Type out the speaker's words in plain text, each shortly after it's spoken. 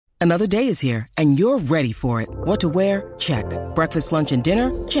Another day is here, and you're ready for it. What to wear? Check. Breakfast, lunch, and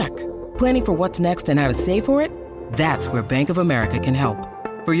dinner? Check. Planning for what's next and how to save for it? That's where Bank of America can help.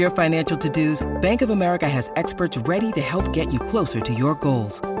 For your financial to-dos, Bank of America has experts ready to help get you closer to your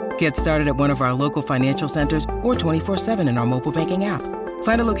goals. Get started at one of our local financial centers or 24/7 in our mobile banking app.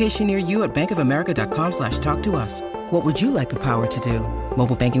 Find a location near you at bankofamerica.com/talktous. What would you like the power to do?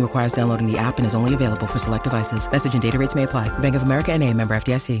 Mobile banking requires downloading the app and is only available for select devices. Message and data rates may apply. Bank of America N.A., member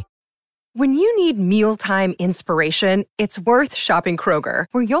FDIC. When you need mealtime inspiration, it's worth shopping Kroger,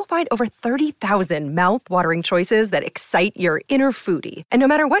 where you'll find over 30,000 mouth-watering choices that excite your inner foodie. And no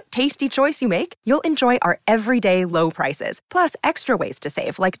matter what tasty choice you make, you'll enjoy our everyday low prices, plus extra ways to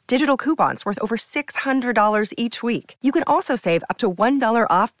save, like digital coupons worth over $600 each week. You can also save up to $1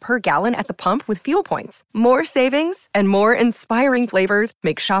 off per gallon at the pump with fuel points. More savings and more inspiring flavors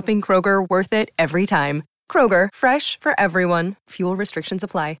make shopping Kroger worth it every time. Kroger, fresh for everyone. Fuel restrictions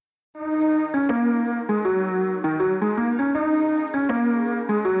apply.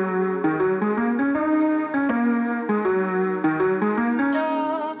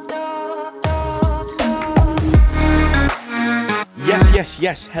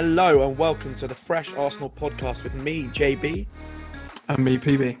 Yes. Hello and welcome to the Fresh Arsenal podcast with me, JB. And me,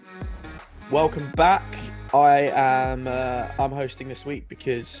 PB. Welcome back. I'm hosting this week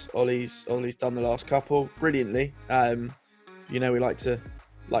because Ollie's done the last couple brilliantly. We like to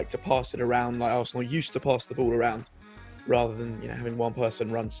pass it around like Arsenal used to pass the ball around, rather than having one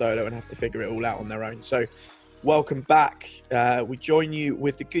person run solo and have to figure it all out on their own. So, welcome back. We join you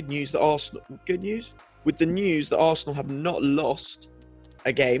with the news that Arsenal have not lost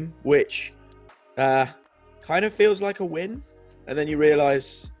a game, which kind of feels like a win, and then you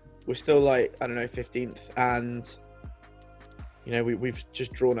realise we're still 15th, and we've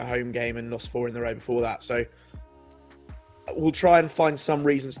just drawn a home game and lost 4 in a row before that. So we'll try and find some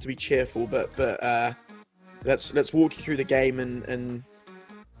reasons to be cheerful, but let's walk you through the game and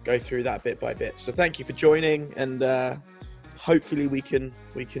go through that bit by bit. So thank you for joining, and hopefully we can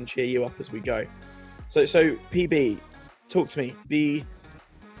cheer you up as we go. So PB, talk to me.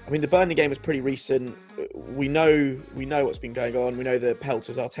 The Burnley game was pretty recent. We know what's been going on. We know the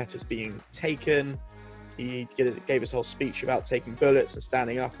Pelters Arteta's being taken. He gave us a whole speech about taking bullets and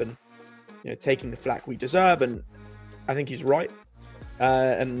standing up and taking the flak we deserve, and I think he's right.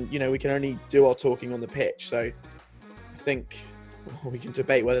 And we can only do our talking on the pitch. So I think we can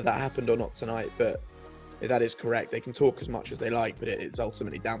debate whether that happened or not tonight, but if that is correct, they can talk as much as they like, but it's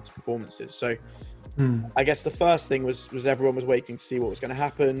ultimately down to performances. So I guess the first thing was everyone was waiting to see what was going to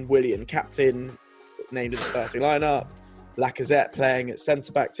happen. Willian, captain, named in the starting lineup. Lacazette playing at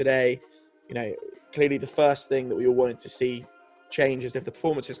centre-back today. Clearly the first thing that we all wanted to see change, is if the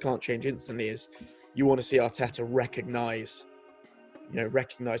performances can't change instantly, is you want to see Arteta recognise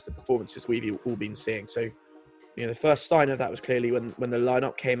the performances we've all been seeing. So, the first sign of that was clearly when the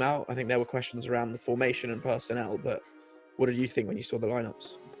lineup came out. I think there were questions around the formation and personnel, but what did you think when you saw the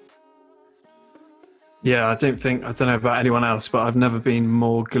lineups? Yeah, I don't know about anyone else, but I've never been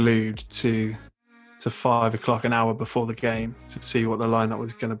more glued to 5 o'clock, an hour before the game, to see what the lineup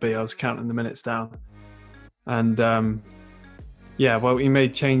was going to be. I was counting the minutes down. And he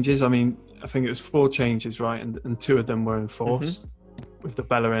made changes. I think it was 4 changes, right? And 2 of them were enforced with the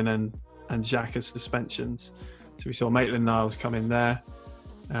Bellerin and Xhaka suspensions. So we saw Maitland-Niles come in there,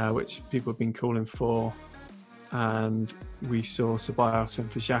 which people have been calling for. And we saw Ceballos in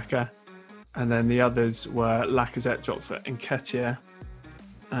for Xhaka. And then the others were Lacazette dropped for Nketiah.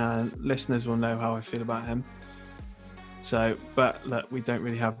 And listeners will know how I feel about him. So, but look, we don't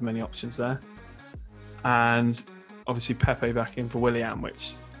really have many options there. And obviously Pepe back in for Willian,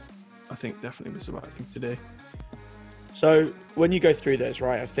 which I think definitely was the right thing to do. So when you go through those,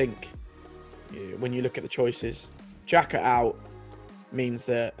 right, I think when you look at the choices, Xhaka out means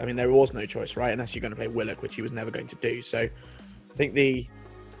that, there was no choice, right, unless you're going to play Willock, which he was never going to do. So I think the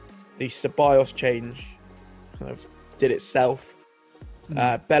Ceballos change kind of did itself.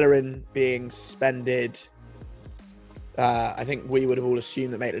 Bellerin being suspended, I think we would have all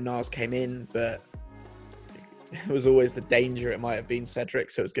assumed that Maitland-Niles came in, but it was always the danger it might have been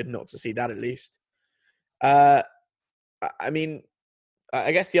Cedric, so it was good not to see that at least. I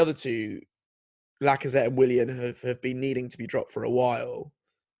guess the other 2, Lacazette and Willian, have been needing to be dropped for a while.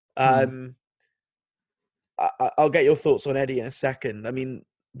 I'll get your thoughts on Eddie in a second.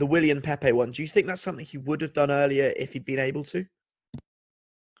 The Willian Pepe one, do you think that's something he would have done earlier if he'd been able to?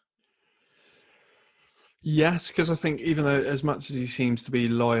 Yes, because I think even though as much as he seems to be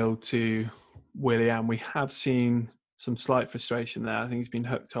loyal to Willian, we have seen some slight frustration there. I think he's been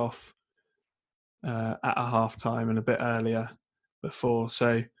hooked off at a half-time and a bit earlier before.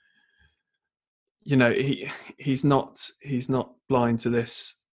 So you know, he's not blind to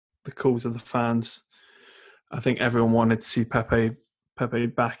this, the calls of the fans. I think everyone wanted to see Pepe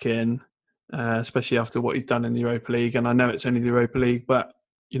back in, especially after what he's done in the Europa League. And I know it's only the Europa League, but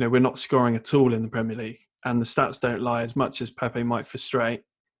you know, we're not scoring at all in the Premier League, and the stats don't lie. As much as Pepe might frustrate,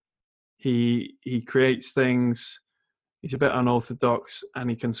 he creates things. He's a bit unorthodox, and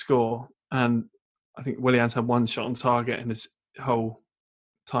he can score. And I think Willian's had one shot on target in his whole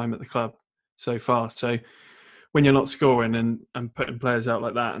time at the club so far. So when you're not scoring and putting players out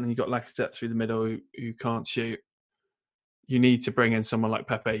like that, and then you've got Lacazette through the middle who can't shoot, you need to bring in someone like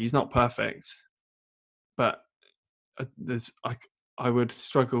Pepe. He's not perfect, but I would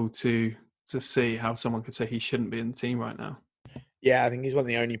struggle to see how someone could say he shouldn't be in the team right now. Yeah, I think he's one of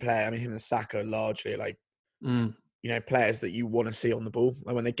the only players. I mean, him and Saka are largely like, you know, players that you want to see on the ball.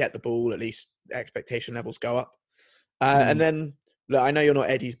 Like when they get the ball, at least expectation levels go up. And then, look, I know you're not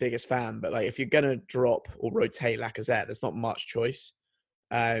Eddie's biggest fan, but like if you're going to drop or rotate Lacazette, there's not much choice.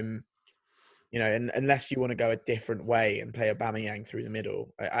 You know, and unless you want to go a different way and play Aubameyang through the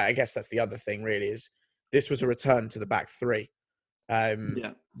middle, I guess that's the other thing. Really, is this was a return to the back three,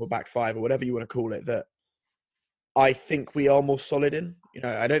 or back five, or whatever you want to call it. That I think we are more solid in. You know,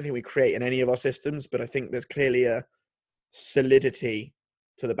 I don't think we create in any of our systems, but I think there's clearly a solidity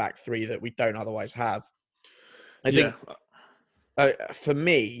to the back three that we don't otherwise have. I think for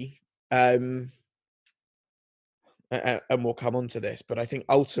me, and we'll come on to this, but I think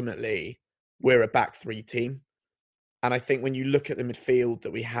ultimately we're a back three team. And I think when you look at the midfield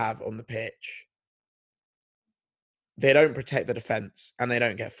that we have on the pitch, they don't protect the defence and they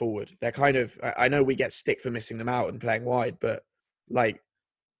don't get forward. They're kind of, I know we get stick for missing them out and playing wide, but like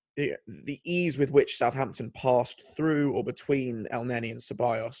the ease with which Southampton passed through or between El Neni and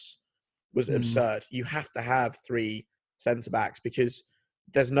Ceballos was absurd. You have to have three centre-backs because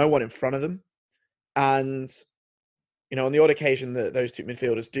there's no one in front of them. And, you know, on the odd occasion that those two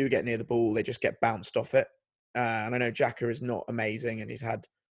midfielders do get near the ball, they just get bounced off it. And I know Xhaka is not amazing and he's had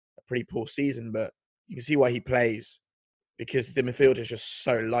a pretty poor season, but you can see why he plays because the midfield is just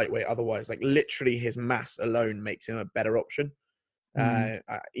so lightweight otherwise. Like literally his mass alone makes him a better option,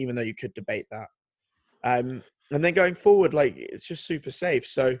 even though you could debate that. And then going forward, like it's just super safe.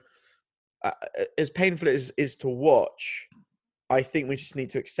 So as painful as it is to watch, I think we just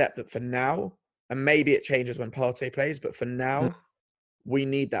need to accept that for now, and maybe it changes when Partey plays, but for now, we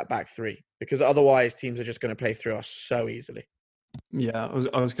need that back three because otherwise teams are just going to play through us so easily. Yeah,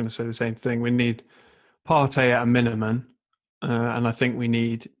 I was going to say the same thing. We need Partey at a minimum, and I think we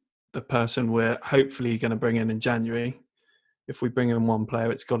need the person we're hopefully going to bring in January. If we bring in one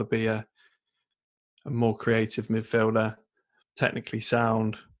player, it's got to be a more creative midfielder, technically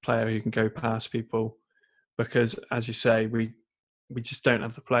sound player who can go past people. Because, as you say, we just don't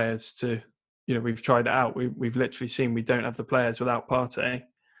have the players to. You know, we've tried it out. We've literally seen we don't have the players without Partey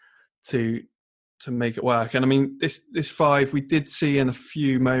to make it work. And I mean, this five, we did see in a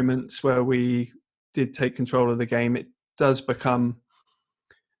few moments where we did take control of the game. It does become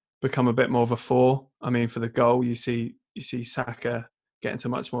a bit more of a four. I mean, for the goal, you see Saka get into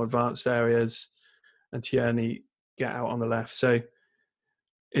much more advanced areas and Tierney get out on the left. So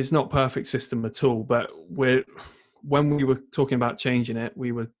it's not perfect system at all. But when we were talking about changing it,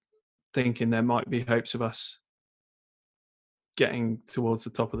 we were thinking there might be hopes of us getting towards the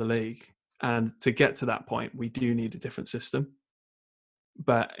top of the league. And to get to that point, we do need a different system.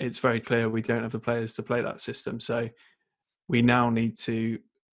 But it's very clear we don't have the players to play that system. So we now need to,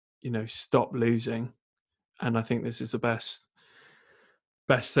 you know, stop losing. And I think this is the best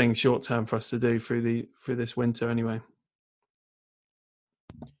thing short term for us to do through this winter anyway.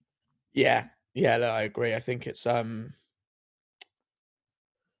 Yeah, no, I agree. I think it's a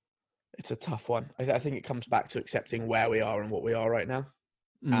tough one. I think it comes back to accepting where we are and what we are right now.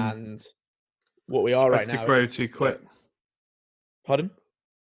 And what we are right now to grow too quick. Pardon?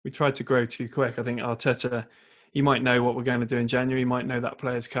 We tried to grow too quick. I think Arteta, he might know what we're going to do in January. He might know that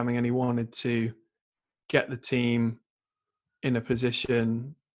player's coming and he wanted to get the team in a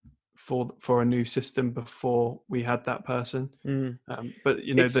position for a new system before we had that person. But,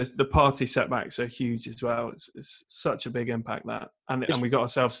 you know, the Partey setbacks are huge as well. It's such a big impact and we got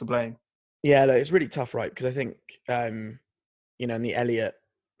ourselves to blame. Yeah, it's really tough, right? Because I think, you know, in the Elliott,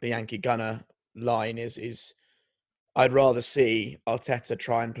 the Yankee gunner line is I'd rather see Arteta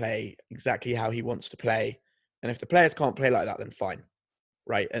try and play exactly how he wants to play. And if the players can't play like that, then fine,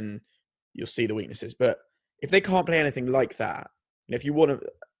 right? And you'll see the weaknesses. But if they can't play anything like that, and if you want to,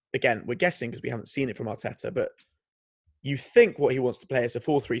 again, we're guessing because we haven't seen it from Arteta, but you think what he wants to play is a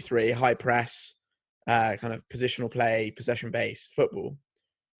 4-3-3, high press, kind of positional play, possession-based football.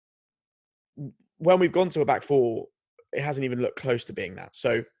 when we've gone to a back four, it hasn't even looked close to being that.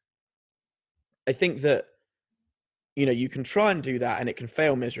 So I think that, you can try and do that and it can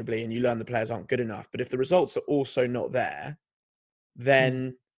fail miserably and you learn the players aren't good enough. But if the results are also not there,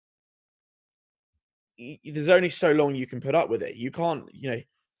 then there's only so long you can put up with it. You can't,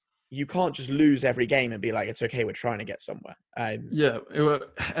 you can't just lose every game and be like, it's okay, we're trying to get somewhere.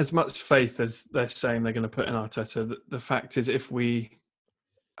 As much faith as they're saying they're going to put in Arteta, the fact is if we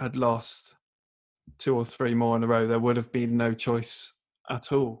had lost 2 or 3 more in a row, there would have been no choice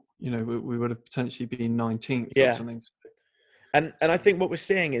at all. We would have potentially been 19th or something. And I think what we're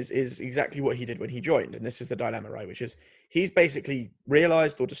seeing is exactly what he did when he joined. And this is the dilemma, right? Which is he's basically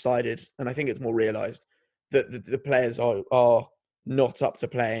realised or decided, and I think it's more realised, that the players are not up to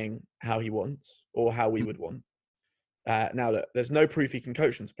playing how he wants or how we would want. Now, look, there's no proof he can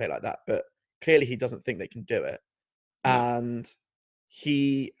coach them to play like that, but clearly he doesn't think they can do it. And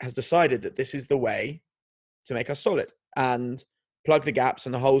he has decided that this is the way to make us solid and plug the gaps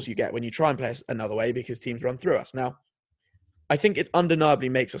and the holes you get when you try and play another way because teams run through us. Now, I think it undeniably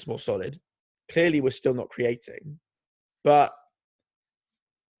makes us more solid. Clearly, we're still not creating. But,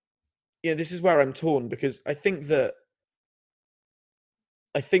 this is where I'm torn because I think that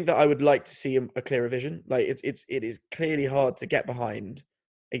I would like to see a clearer vision. Like, it is clearly hard to get behind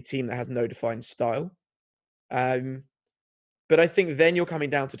a team that has no defined style. But I think then you're coming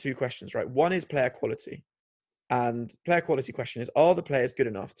down to 2 questions, right? One is player quality. And player quality question is, are the players good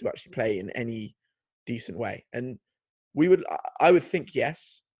enough to actually play in any decent way? And I would think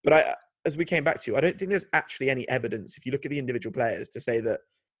yes. But as we came back to, I don't think there's actually any evidence, if you look at the individual players, to say that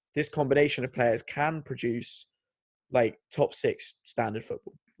this combination of players can produce like top 6 standard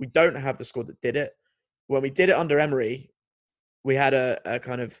football. We don't have the squad that did it. When we did it under Emery, we had a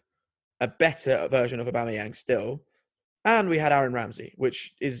kind of a better version of Aubameyang still. And we had Aaron Ramsey,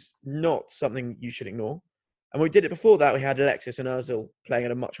 which is not something you should ignore. And when we did it before that, we had Alexis and Ozil playing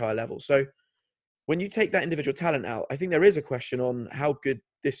at a much higher level. So when you take that individual talent out, I think there is a question on how good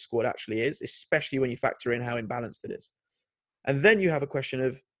this squad actually is, especially when you factor in how imbalanced it is. And then you have a question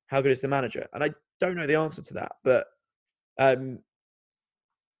of how good is the manager? And I don't know the answer to that, but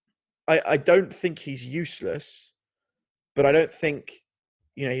I don't think he's useless, but I don't think,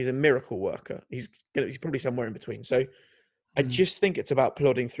 he's a miracle worker. He's probably somewhere in between. So I just think it's about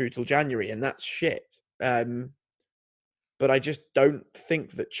plodding through till January, and that's shit. But I just don't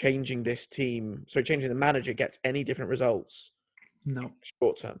think that changing the manager gets any different results. No.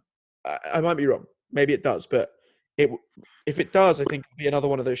 Short term. I might be wrong. Maybe it does, but if it does, I think it'll be another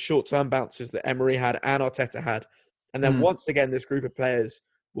one of those short-term bounces that Emery had and Arteta had. And then once again, this group of players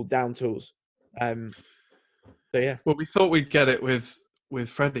will down tools. So, yeah. Well, we thought we'd get it with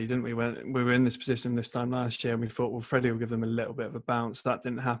Freddie, didn't we? When we were in this position this time last year, and we thought, well, Freddie will give them a little bit of a bounce. That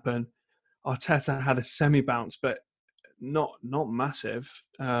didn't happen. Arteta had a semi-bounce, but not massive.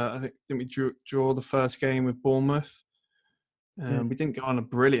 I think didn't we draw the first game with Bournemouth? We didn't go on a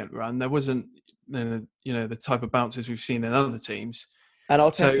brilliant run. There wasn't, the type of bounces we've seen in other teams. And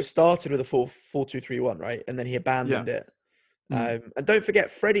Arteta started with a 4-2-3-1, right? And then he abandoned it. And don't forget,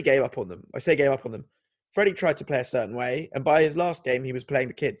 Freddie gave up on them. I say gave up on them. Freddie tried to play a certain way, and by his last game, he was playing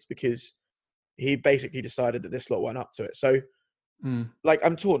the kids because he basically decided that this lot weren't up to it. So,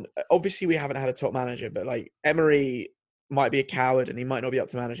 I'm torn. Obviously, we haven't had a top manager, but Emery might be a coward and he might not be up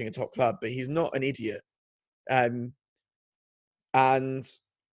to managing a top club, but he's not an idiot. And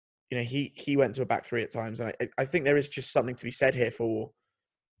he went to a back 3 at times, and I think there is just something to be said here for,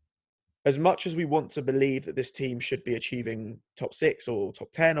 as much as we want to believe that this team should be achieving top 6 or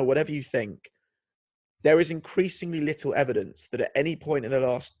top 10 or whatever you think, there is increasingly little evidence that at any point in the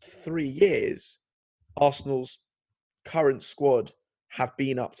last 3 years, Arsenal's current squad have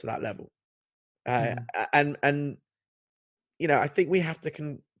been up to that level. And I think we have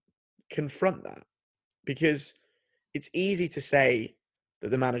to confront that, because it's easy to say that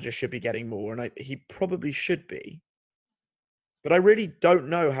the manager should be getting more, and he probably should be. But I really don't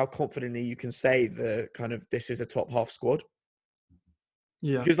know how confidently you can say this is a top half squad.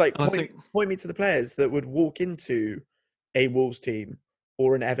 Yeah. Because point me to the players that would walk into a Wolves team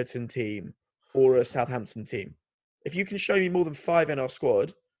or an Everton team or a Southampton team. If you can show me more than 5 in our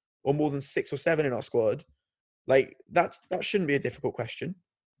squad or more than 6 or 7 in our squad, that shouldn't be a difficult question.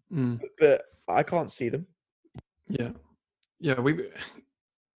 But I can't see them.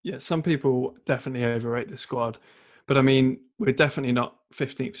 Some people definitely overrate the squad, but I mean, we're definitely not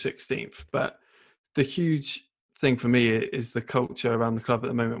 15th, 16th. But the huge thing for me is the culture around the club at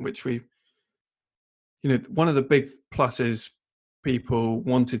the moment, which one of the big pluses people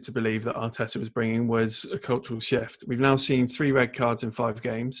wanted to believe that Arteta was bringing was a cultural shift. We've now seen 3 red cards in 5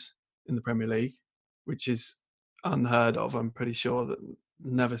 games in the Premier League. which is unheard of. I'm pretty sure that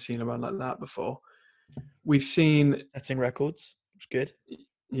never seen a run like that before. We've seen setting records. It's good.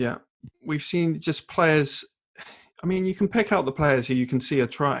 Yeah, we've seen just players. I mean, you can pick out the players who you can see are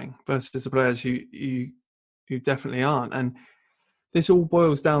trying versus the players who definitely aren't. And this all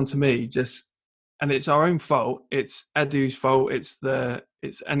boils down to me and it's our own fault. It's Edu's fault.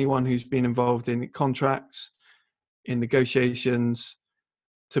 It's anyone who's been involved in contracts, in negotiations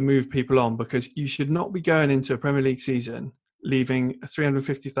to move people on, because you should not be going into a Premier League season leaving a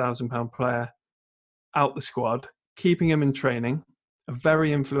 £350,000 player out the squad, keeping him in training, a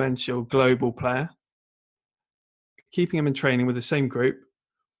very influential global player, keeping him in training with the same group.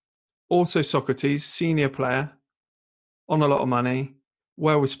 Also Socrates, senior player, on a lot of money,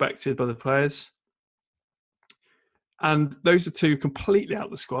 well respected by the players. And those are two completely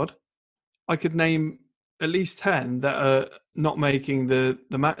out the squad. I could name at least 10 that are not making the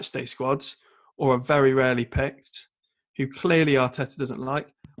match day squads or are very rarely picked, who clearly Arteta doesn't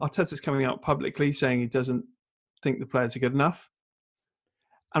like. Arteta's coming out publicly saying he doesn't think the players are good enough.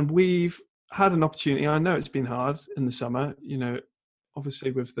 And we've had an opportunity. I know it's been hard in the summer,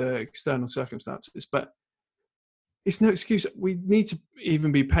 obviously with the external circumstances, but it's no excuse. We need to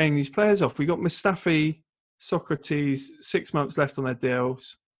even be paying these players off. We got Mustafi, Socrates, 6 months left on their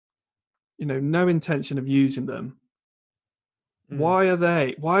deals. No intention of using them. Why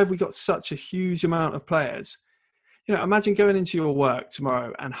have we got such a huge amount of players? Imagine going into your work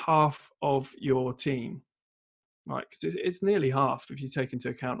tomorrow and half of your team, right? Because it's nearly half if you take into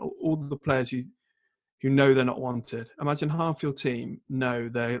account all the players who know they're not wanted. Imagine half your team know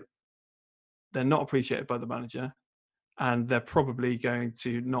they're not appreciated by the manager, and they're probably going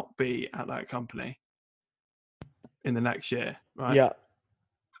to not be at that company in the next year, right? Yeah.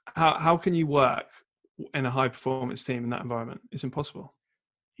 How can you work in a high performance team in that environment? It's impossible.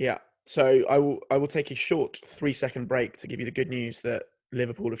 Yeah. So I will take a short 3-second break to give you the good news that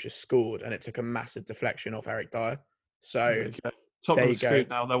Liverpool have just scored, and it took a massive deflection off Eric Dyer. So Tottenham screwed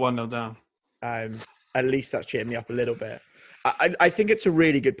now. They're 1-0 down. At least that's cheered me up a little bit. I think it's a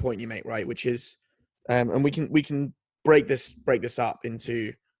really good point you make, right? Which is, and we can break this up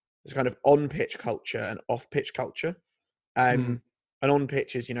into this kind of on-pitch culture and off-pitch culture. And on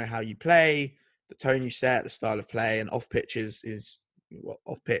pitch is, how you play, the tone you set, the style of play, and off pitch is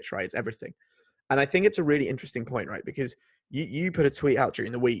off pitch, right? It's everything. And I think it's a really interesting point, right? Because you put a tweet out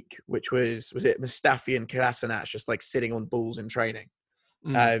during the week, which was it Mustafi and Kolasinac just like sitting on balls in training,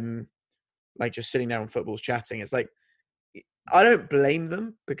 like just sitting there on footballs chatting. It's like, I don't blame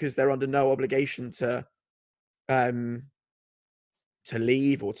them because they're under no obligation to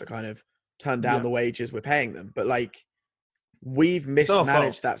leave or to kind of turn down the wages we're paying them. But like, we've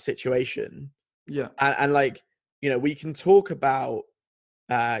mismanaged that situation. Yeah. And like, we can talk about,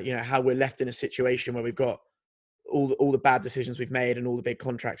 how we're left in a situation where we've got all the bad decisions we've made and all the big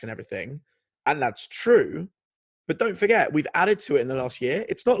contracts and everything. And that's true. But don't forget, we've added to it in the last year.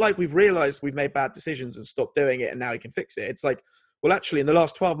 It's not like we've realized we've made bad decisions and stopped doing it and now we can fix it. It's like, well, actually, in the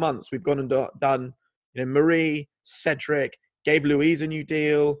last 12 months, we've gone and done, Marie, Cedric, gave Louise a new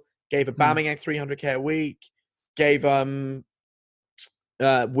deal, gave Aubameyang 300k a week, gave Willian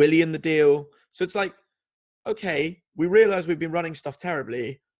the deal. So it's like, okay, we realize we've been running stuff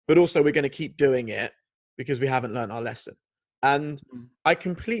terribly, but also we're going to keep doing it because we haven't learned our lesson. And I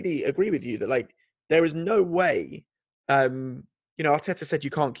completely agree with you that like, there is no way, Arteta said you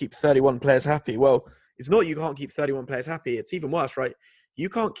can't keep 31 players happy. Well, it's not you can't keep 31 players happy. It's even worse, right? You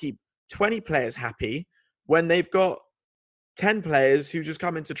can't keep 20 players happy when they've got 10 players who just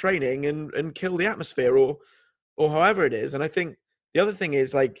come into training and kill the atmosphere or however it is. And I think the other thing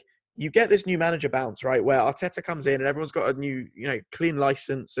is like, you get this new manager bounce, right? Where Arteta comes in and everyone's got a new, clean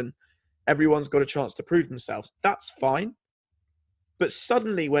license and everyone's got a chance to prove themselves. That's fine. But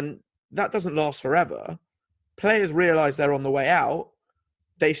suddenly when that doesn't last forever, players realize they're on the way out,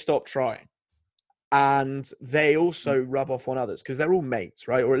 they stop trying. And they also rub off on others because they're all mates,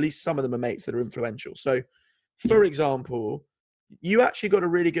 right? Or at least some of them are mates that are influential. So, for example, you actually got a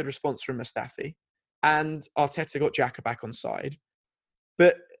really good response from Mustafi and Arteta got Xhaka back on side.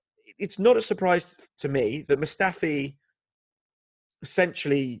 But it's not a surprise to me that Mustafi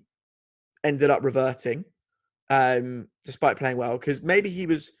essentially ended up reverting despite playing well, because maybe he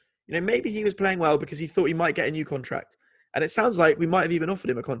was playing well because he thought he might get a new contract. And it sounds like we might have even offered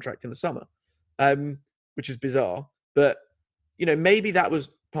him a contract in the summer, which is bizarre. But, maybe that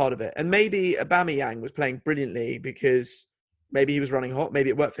was part of it. And maybe Aubameyang was playing brilliantly because maybe he was running hot. Maybe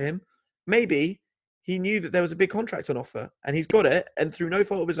it worked for him. Maybe he knew that there was a big contract on offer and he's got it. And through no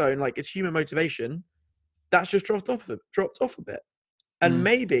fault of his own, like it's human motivation, that's just dropped off a bit. And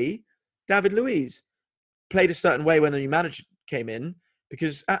maybe David Luiz, played a certain way when the new manager came in,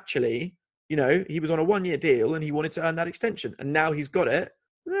 because actually, he was on a 1-year deal and he wanted to earn that extension, and now he's got it.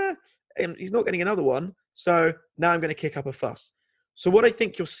 And he's not getting another one, so now I'm going to kick up a fuss. So what I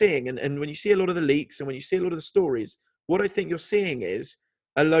think you're seeing, and when you see a lot of the leaks and when you see a lot of the stories, what I think you're seeing is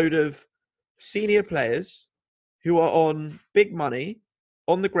a load of senior players who are on big money,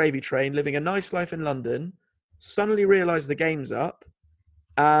 on the gravy train, living a nice life in London, suddenly realize the game's up,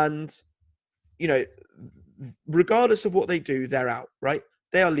 and, regardless of what they do, they're out, right?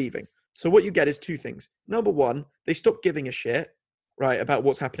 They are leaving. So what you get is two things. Number one, they stop giving a shit, right, about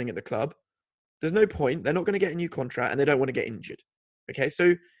what's happening at the club. There's no point. They're not going to get a new contract and they don't want to get injured. Okay,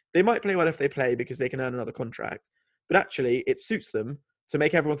 so they might play well if they play because they can earn another contract. But actually, it suits them to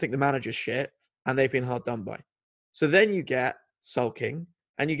make everyone think the manager's shit and they've been hard done by. So then you get sulking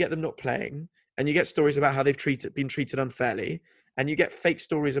and you get them not playing and you get stories about how they've been treated unfairly, and you get fake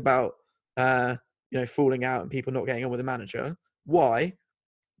stories about, falling out and people not getting on with the manager. Why?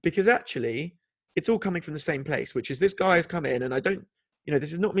 Because actually, it's all coming from the same place, which is this guy has come in, and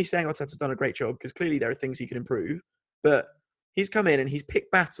this is not me saying Arteta's done a great job, because clearly there are things he can improve, but he's come in and he's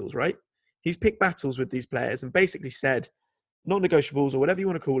picked battles, right? He's picked battles with these players and basically said, non-negotiables or whatever you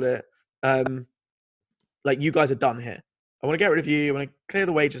want to call it, you guys are done here. I want to get rid of you, I want to clear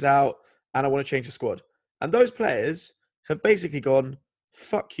the wages out, and I want to change the squad. And those players have basically gone,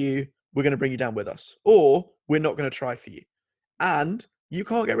 fuck you, we're going to bring you down with us, or we're not going to try for you. And you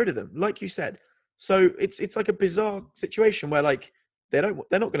can't get rid of them, like you said. So it's like a bizarre situation where they're not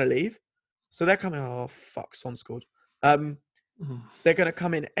going to leave, so they're coming. Oh fuck, Son scored. They're going to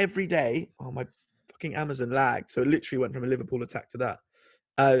come in every day. Oh, my fucking Amazon lagged, so it literally went from a Liverpool attack to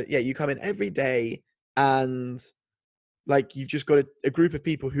that. You come in every day, and you've just got a group of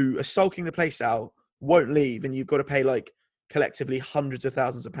people who are sulking the place out, won't leave, and you've got to pay collectively hundreds of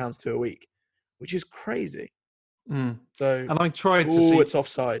thousands of pounds to a week, which is crazy. So, and I tried to see. It's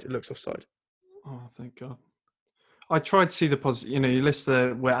offside. It looks offside. Oh, thank God. I tried to see the positive. You list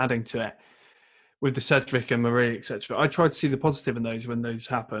we're adding to it with the Cedric and Marie, etc. I tried to see the positive in those when those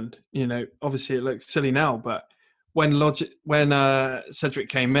happened. Obviously it looks silly now, but when Cedric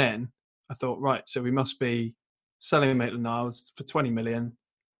came in, I thought, right, so we must be selling Maitland-Niles for 20 million.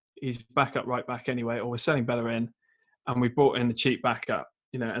 He's right back anyway, or we're selling Bellerin, and we've brought in the cheap backup,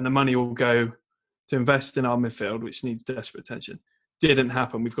 and the money will go to invest in our midfield, which needs desperate attention. Didn't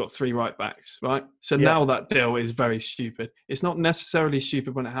happen. We've got 3 right backs, right? So now that deal is very stupid. It's not necessarily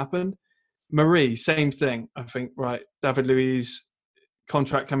stupid when it happened. Marie, same thing. I think, right, David Luiz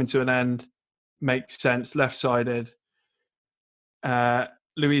contract coming to an end makes sense. Left-sided.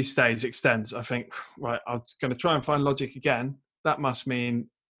 Luiz stays, extends. I think, right, I'm going to try and find logic again. That must mean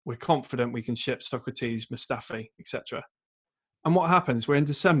we're confident we can ship Socrates, Mustafi, etc. And what happens? We're in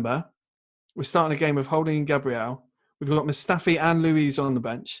December. We're starting a game of Holding and Gabriel. We've got Mustafi and Luiz on the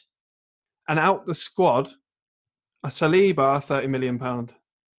bench. And out the squad, a Saliba, £30 million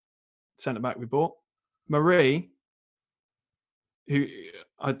centre-back we bought. Marie, who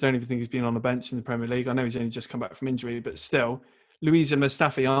I don't even think he's been on the bench in the Premier League. I know he's only just come back from injury, but still, Luiz and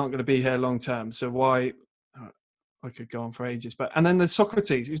Mustafi aren't going to be here long-term. So why... I could go on for ages. And then there's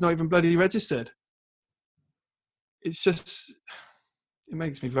Socrates, who's not even bloody registered. It's just... It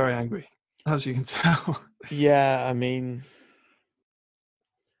makes me very angry, as you can tell. Yeah, I mean...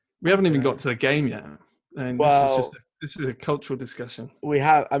 We haven't even got to the game yet. This is a cultural discussion. We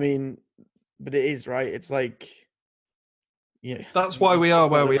have, but it is, right? It's that's why we are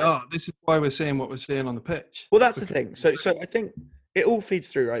where we are. This is why we're seeing what we're seeing on the pitch. Well, that's the thing. So I think it all feeds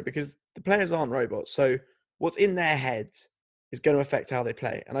through, right? Because the players aren't robots. So what's in their heads is going to affect how they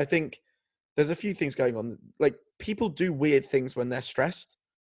play. And I think there's a few things going on. People do weird things when they're stressed.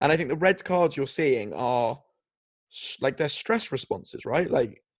 And I think the red cards you're seeing are they're stress responses, right?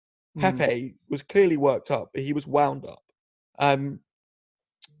 Pepe was clearly worked up, but he was wound up.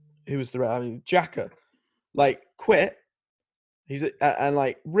 Who was Xhaka, quit. He's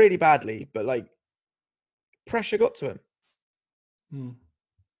and really badly, but pressure got to him.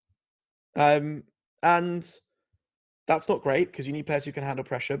 And that's not great because you need players who can handle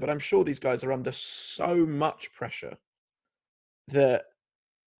pressure. But I'm sure these guys are under so much pressure that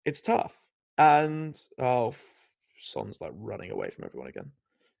it's tough. And Son's running away from everyone again.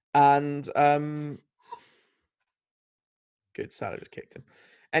 And good, Salah just kicked him.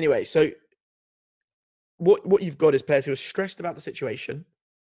 Anyway, so what you've got is players who are stressed about the situation,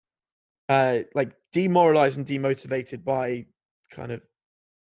 demoralized and demotivated by kind of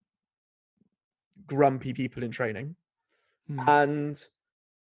grumpy people in training, and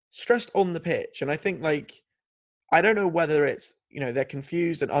stressed on the pitch. And I think I don't know whether it's, they're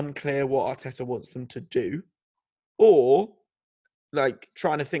confused and unclear what Arteta wants them to do, or like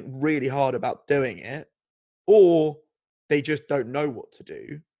trying to think really hard about doing it, or they just don't know what to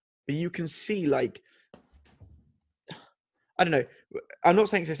do. But you can see, like, I don't know. I'm not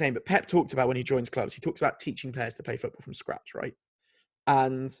saying it's the same, but Pep talked about when he joins clubs, he talks about teaching players to play football from scratch, right?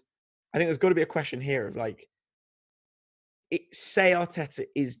 And I think there's got to be a question here of like, say Arteta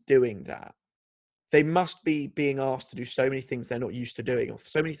is doing that. They must be being asked to do so many things they're not used to doing, or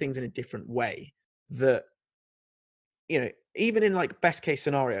so many things in a different way that, even in like best case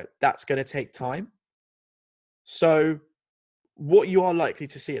scenario, that's going to take time. So what you are likely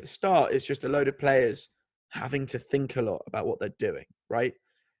to see at the start is just a load of players having to think a lot about what they're doing, right?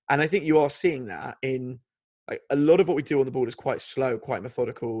 And I think you are seeing that in like a lot of what we do on the board is quite slow, quite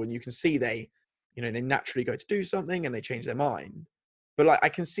methodical, and you can see they naturally go to do something and they change their mind. But like I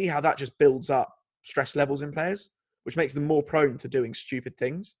can see how that just builds up stress levels in players, which makes them more prone to doing stupid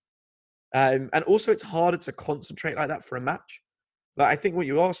things. And also it's harder to concentrate like that for a match. Like I think what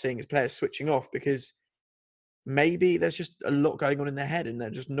you are seeing is players switching off because maybe there's just a lot going on in their head and they're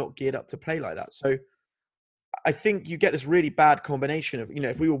just not geared up to play like that. So I think you get this really bad combination of,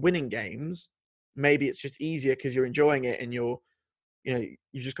 if we were winning games, maybe it's just easier because you're enjoying it and you've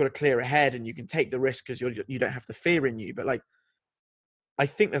just got to clear a head and you can take the risk because you don't have the fear in you. But like, I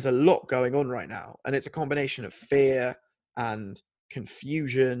think there's a lot going on right now, and it's a combination of fear and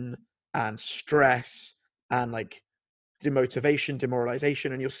confusion and stress and like demotivation,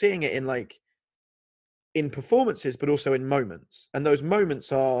 demoralization. And you're seeing it in performances, but also in moments. And those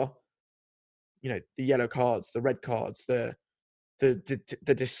moments are, the yellow cards, the red cards, the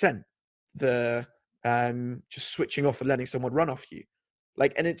dissent, the just switching off and letting someone run off you.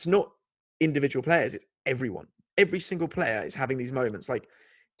 Like, and it's not individual players, it's everyone. Every single player is having these moments. Like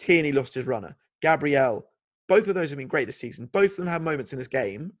Tierney lost his runner, Gabriel, both of those have been great this season. Both of them have moments in this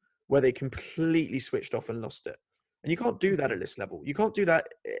game where they completely switched off and lost it. And you can't do that at this level. You can't do that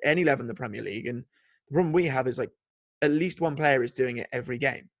at any level in the Premier League. And the problem we have is like at least one player is doing it every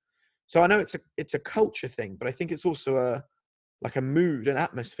game. So I know it's a culture thing, but I think it's also a mood and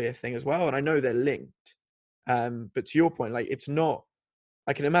atmosphere thing as well. And I know they're linked. But to your point, like it's not,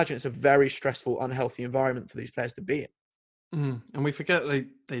 I can imagine it's a very stressful, unhealthy environment for these players to be in. And we forget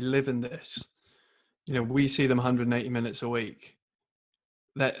they live in this. We see them 180 minutes a week.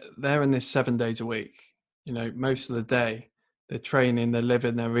 They're in this 7 days a week. Most of the day they're training, they're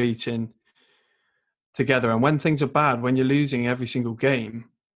living, they're eating together. And when things are bad, when you're losing every single game,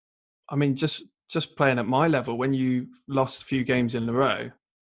 I mean, just playing at my level, when you've lost a few games in a row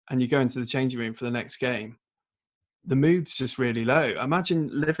and you go into the changing room for the next game, the mood's just really low. Imagine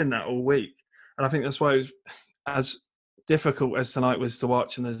living that all week. And I think that's why it was as difficult as tonight was to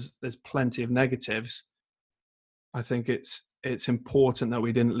watch, and there's plenty of negatives. I think it's important that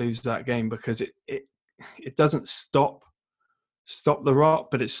we didn't lose that game because it doesn't stop the rot,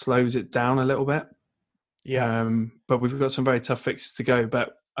 but it slows it down a little bit. Yeah. But we've got some very tough fixes to go.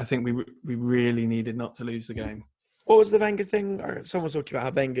 But I think we really needed not to lose the game. What was the Wenger thing? Someone was talking about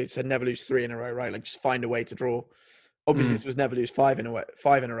how Wenger said never lose 3 in a row, right? Like just find a way to draw. Obviously, this was never lose 5 in a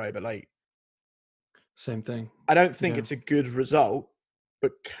row, but like same thing. I don't think it's a good result,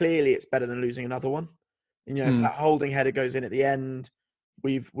 but clearly it's better than losing another one. If that holding header goes in at the end,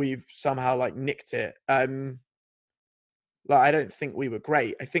 we've somehow like nicked it. Like I don't think we were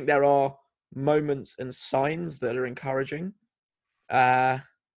great. I think there are moments and signs that are encouraging. Like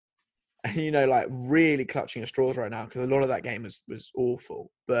really clutching at straws right now because a lot of that game was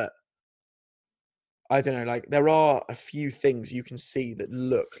awful. But I don't know, like there are a few things you can see that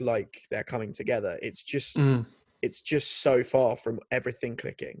look like they're coming together. It's just so far from everything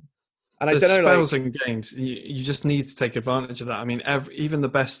clicking. And I don't know, spells in games, you just need to take advantage of that. I mean, even the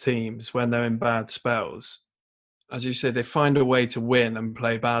best teams, when they're in bad spells, as you said, they find a way to win and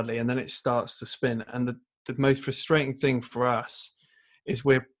play badly, and then it starts to spin. And the most frustrating thing for us is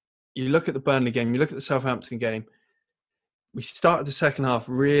you look at the Burnley game, you look at the Southampton game, we started the second half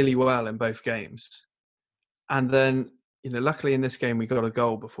really well in both games. And then, luckily in this game, we got a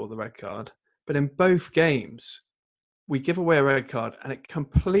goal before the red card. But in both games, we give away a red card and it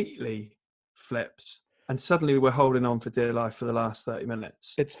completely flips. And suddenly we're holding on for dear life for the last 30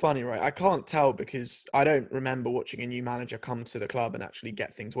 minutes. It's funny, right? I can't tell because I don't remember watching a new manager come to the club and actually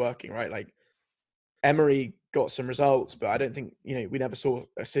get things working, right? Like Emery got some results, but I don't think, we never saw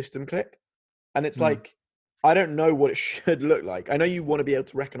a system click. And it's like, I don't know what it should look like. I know you want to be able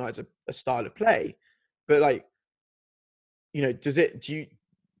to recognize a style of play, but like, do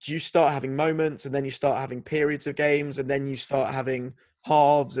you start having moments and then you start having periods of games and then you start having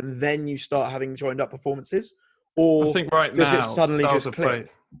halves and then you start having joined up performances? or I think right does now, it suddenly styles just of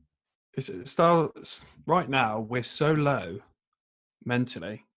click? play. Styles right now we're so low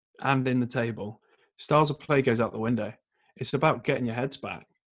mentally and in the table. Styles of play goes out the window. It's about getting your heads back.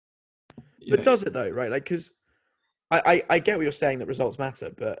 But does it though, right? Like, because I get what you're saying that results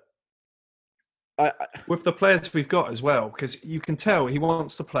matter, but I with the players we've got as well, because you can tell he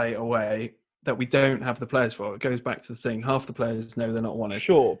wants to play a way that we don't have the players for. It goes back to the thing: half the players know they're not wanted.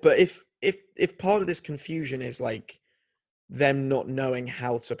 sure, but if part of this confusion is like them not knowing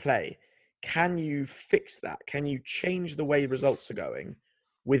how to play, can you fix that? Can you change the way results are going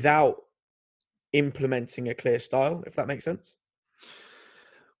without implementing a clear style? If that makes sense.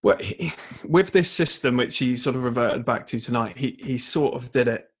 Well, with this system, which he sort of reverted back to tonight, he sort of did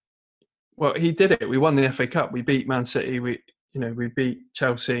it. Well, he did it. We won the FA Cup. We beat Man City. We beat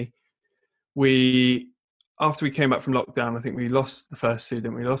Chelsea. After we came back from lockdown, I think we lost the first two,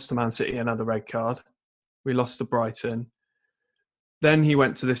 didn't we? Lost to Man City, another red card. We lost to Brighton. Then he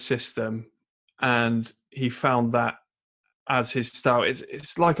went to this system, and he found that as his style.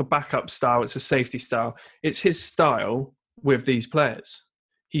 It's like a backup style. It's a safety style. It's his style with these players.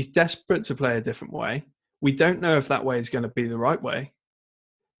 He's desperate to play a different way. We don't know if that way is going to be the right way,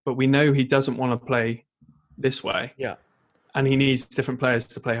 but we know he doesn't want to play this way. Yeah. And he needs different players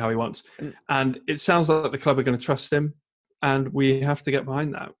to play how he wants. And it sounds like the club are going to trust him, and we have to get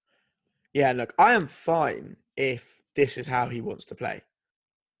behind that. Yeah, look, I am fine if this is how he wants to play.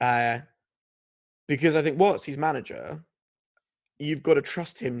 Because I think once he's manager, you've got to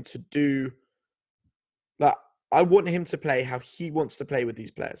trust him to do that. I want him to play how he wants to play with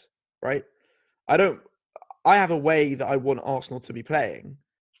these players, right? I have a way that I want Arsenal to be playing,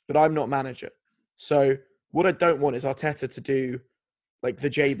 but I'm not manager. So what I don't want is Arteta to do like the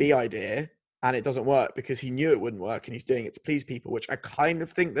JB idea and it doesn't work because he knew it wouldn't work and he's doing it to please people, which I kind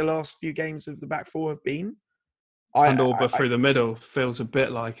of think the last few games of the back four have been. And Auba through the middle feels a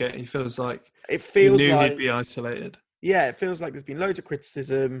bit like it. He feels like he knew he'd be isolated. Yeah, it feels like there's been loads of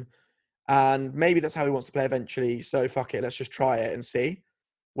criticism and maybe that's how he wants to play eventually. So fuck it, let's just try it and see.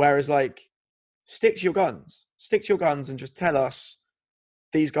 Whereas like, stick to your guns and just tell us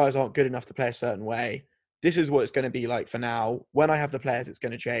these guys aren't good enough to play a certain way. This is what it's going to be like for now. When I have the players, it's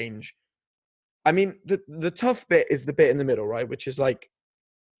going to change. I mean, the tough bit is the bit in the middle, right? Which is like,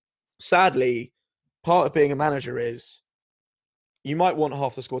 sadly, part of being a manager is you might want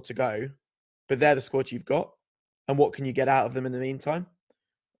half the squad to go, but they're the squad you've got. And what can you get out of them in the meantime?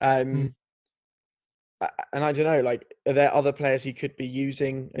 And I don't know, like, are there other players he could be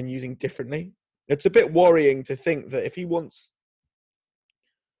using and using differently? It's a bit worrying to think that if he wants,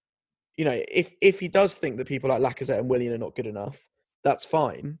 you know, if he does think that people like Lacazette and Willian are not good enough, that's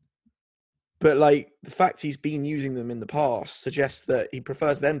fine. But like the fact he's been using them in the past suggests that he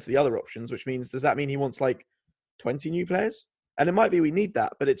prefers them to the other options, which means, does that mean he wants like 20 new players? And it might be we need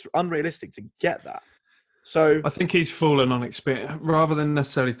that, but it's unrealistic to get that. So I think he's fallen on experience rather than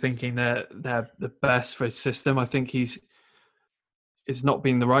necessarily thinking they're the best for his system. I think it's not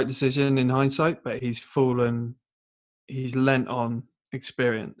been the right decision in hindsight, but he's lent on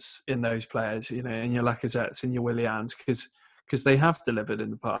experience in those players, you know, in your Lacazettes and your Willians, because they have delivered in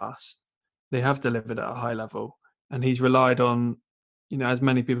the past. They have delivered at a high level, and he's relied on, you know, as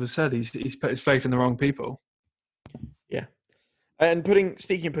many people have said, he's put his faith in the wrong people. Yeah, and putting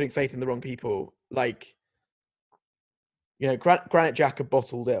faith in the wrong people, like, you know, Granit Xhaka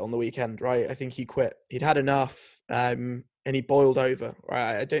bottled it on the weekend, right? I think he quit. He'd had enough, and he boiled over.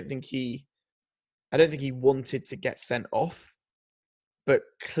 Right? I don't think he wanted to get sent off, but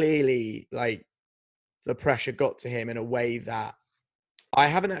clearly, like, the pressure got to him in a way that I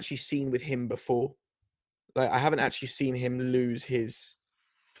haven't actually seen with him before. Like, I haven't actually seen him lose his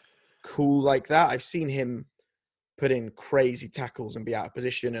cool like that. I've seen him put in crazy tackles and be out of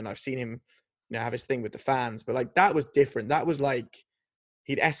position, and I've seen him, you know, have his thing with the fans. But like, that was different. That was like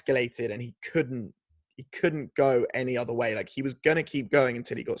he'd escalated and he couldn't go any other way. Like, he was gonna keep going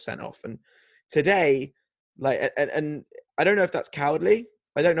until he got sent off. And today, like, and I don't know if that's cowardly.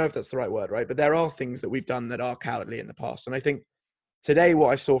 I don't know if that's the right word, right? But there are things that we've done that are cowardly in the past, and I think today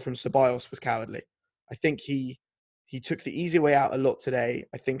what I saw from Ceballos was cowardly. I think he took the easy way out a lot today.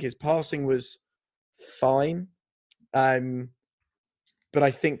 I think his passing was fine. But I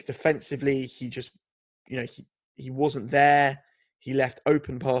think defensively, he just, you know, he wasn't there. He left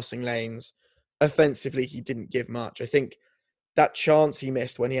open passing lanes. Offensively, he didn't give much. I think that chance he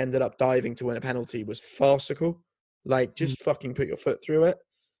missed when he ended up diving to win a penalty was farcical. Like, just fucking put your foot through it.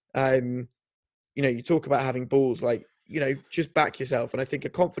 You know, you talk about having balls, like, you know, just back yourself. And I think a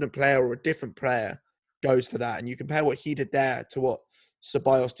confident player or a different player goes for that. And you compare what he did there to what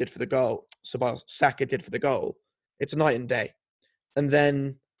Ceballos did for the goal, Saka did for the goal, it's night and day. And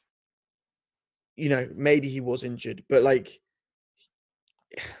then, maybe he was injured, but like,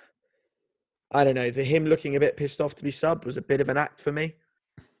 I don't know, him looking a bit pissed off to be subbed was a bit of an act for me.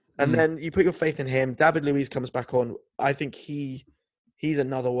 And then you put your faith in him. David Luiz comes back on. I think he's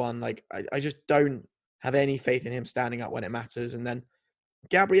another one. Like, I just don't have any faith in him standing up when it matters. And then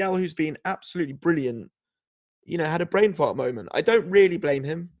Gabriel, who's been absolutely brilliant, had a brain fart moment. I don't really blame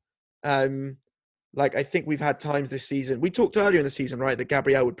him. I think we've had times this season. We talked earlier in the season, right, that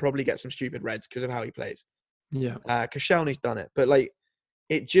Gabriel would probably get some stupid reds because of how he plays. Yeah. Koscielny's done it. But, like,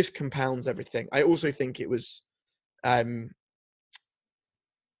 it just compounds everything. I also think it was...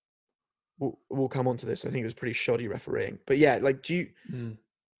 We'll come on to this. I think it was pretty shoddy refereeing. But yeah, like,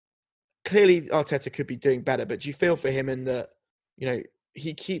 clearly Arteta could be doing better, but do you feel for him in that,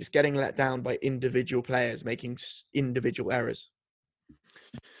 he keeps getting let down by individual players making individual errors?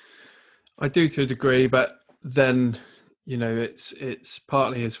 I do to a degree, but then, it's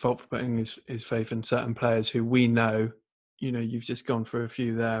partly his fault for putting his faith in certain players who we know, you've just gone through a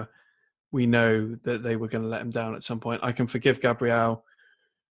few there. We know that they were going to let him down at some point. I can forgive Gabriel.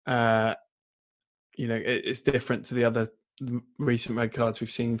 It's different to the other recent red cards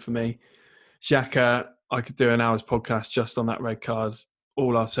we've seen for me. Xhaka, I could do an hour's podcast just on that red card.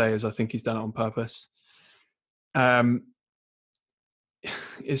 All I'll say is I think he's done it on purpose.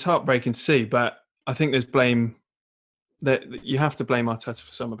 It's heartbreaking to see, but I think there's blame that you have to blame Arteta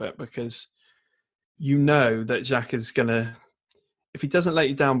for some of it, because that Xhaka's going to, if he doesn't let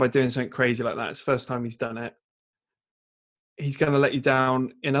you down by doing something crazy like that, it's the first time he's done it, he's going to let you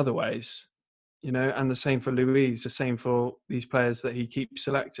down in other ways. And the same for Luiz, the same for these players that he keeps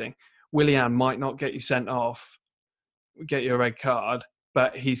selecting. Willian might not get you sent off, get you a red card,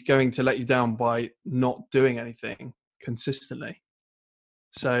 but he's going to let you down by not doing anything consistently.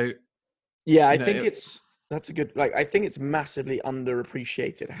 So, yeah, I think that's a good, I think it's massively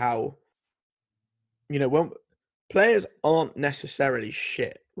underappreciated how, when players aren't necessarily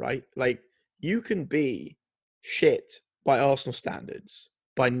shit, right? Like, you can be shit by Arsenal standards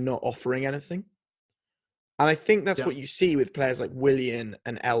by not offering anything. And I think that's what you see with players like Willian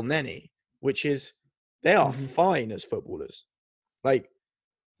and El Neni, which is they are fine as footballers. Like,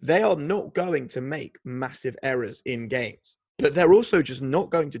 they are not going to make massive errors in games, but they're also just not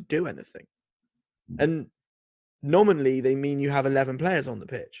going to do anything. And nominally, they mean you have 11 players on the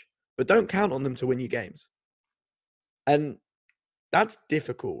pitch, but don't count on them to win you games. And that's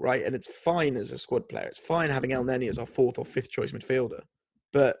difficult, right? And it's fine as a squad player. It's fine having El Neni as our 4th or 5th choice midfielder.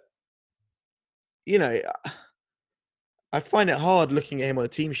 But, I find it hard looking at him on a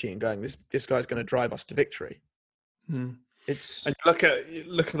team sheet and going, this guy's going to drive us to victory. It's and look at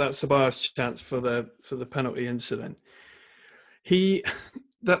that Ceballos chance for the penalty incident.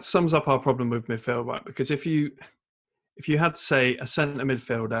 That sums up our problem with midfield, right? Because if you had, say, a centre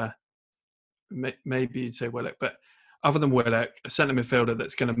midfielder, maybe you'd say Willock, but other than Willock, a centre midfielder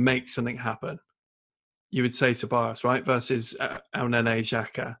that's going to make something happen, you would say Ceballos, right? Versus El Nene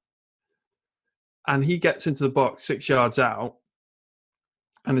Xhaka. And he gets into the box 6 yards out,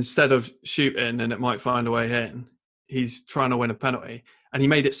 and instead of shooting and it might find a way in, he's trying to win a penalty. And he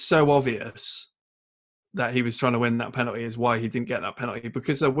made it so obvious that he was trying to win that penalty is why he didn't get that penalty,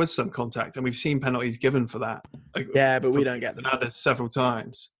 because there was some contact, and we've seen penalties given for that. Yeah, but we don't get them. Several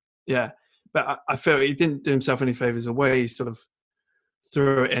times. Yeah. But I feel he didn't do himself any favours away. He sort of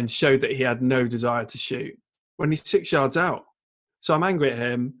threw it and showed that he had no desire to shoot when he's 6 yards out. So I'm angry at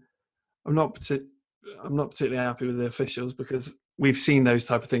him. I'm not particularly happy with the officials, because we've seen those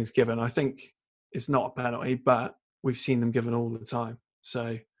type of things given. I think it's not a penalty, but we've seen them given all the time.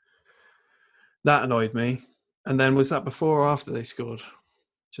 So that annoyed me. And then was that before or after they scored?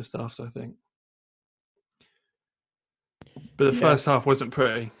 Just after, I think. But the first half wasn't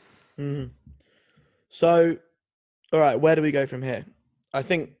pretty. Mm-hmm. So, all right, where do we go from here? I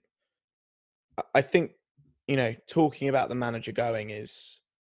think, talking about the manager going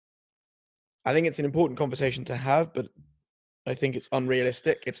I think it's an important conversation to have, but I think it's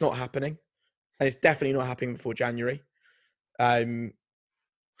unrealistic. It's not happening. And it's definitely not happening before January.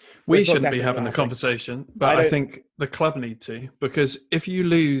 We shouldn't be having the conversation, but I think the club need to, because if you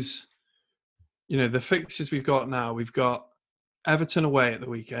lose, the fixtures we've got now, we've got Everton away at the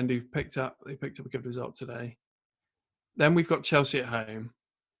weekend, they picked up a good result today. Then we've got Chelsea at home.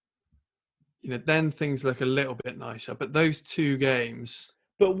 Then things look a little bit nicer. But those two games...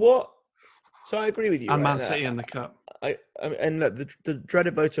 So I agree with you. And Man City in the Cup. And look, the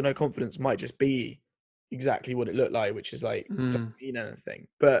dreaded vote of no confidence might just be exactly what it looked like, which is like, doesn't mean anything.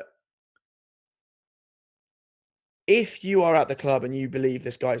 But if you are at the club and you believe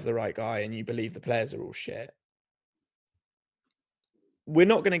this guy's the right guy and you believe the players are all shit, we're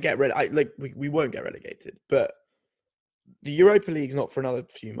not going to get we won't get relegated, but the Europa League's not for another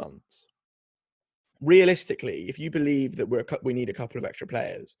few months. Realistically, if you believe that we need a couple of extra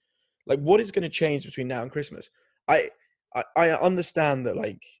players, like, what is going to change between now and Christmas? I understand that,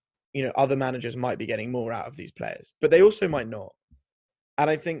 like, you know, other managers might be getting more out of these players, but they also might not. And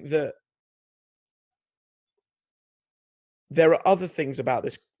I think that there are other things about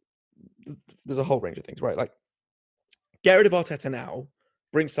this. There's a whole range of things, right? Like, get rid of Arteta now,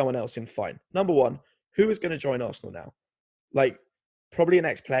 bring someone else in, fine. Number one, who is going to join Arsenal now? Like, probably an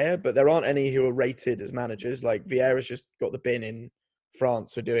ex-player, but there aren't any who are rated as managers. Like, Vieira's just got the bin in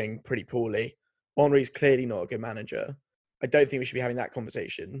France for doing pretty poorly. Henry's clearly not a good manager. I don't think we should be having that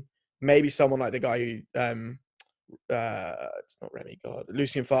conversation. Maybe someone like the guy who, it's not Remy Gard,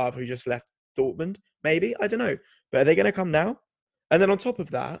 Lucien Favre, who just left Dortmund. Maybe, I don't know. But are they going to come now? And then on top of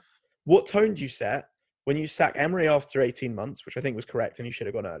that, what tone do you set when you sack Emery after 18 months, which I think was correct and he should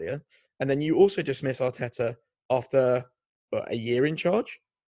have gone earlier, and then you also dismiss Arteta after a year in charge,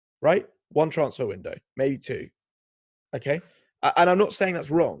 right? One transfer window, maybe two. Okay? And I'm not saying that's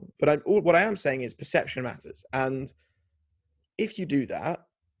wrong, but what I am saying is perception matters. And if you do that,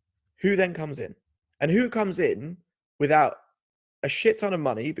 who then comes in? And who comes in without a shit ton of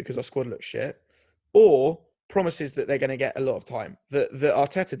money because our squad looks shit, or promises that they're going to get a lot of time that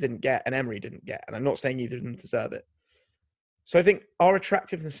Arteta didn't get and Emery didn't get. And I'm not saying either of them deserve it. So I think our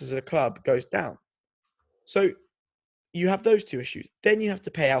attractiveness as a club goes down. So you have those two issues. Then you have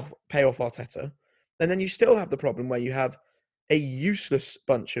to pay off Arteta. And then you still have the problem where you have a useless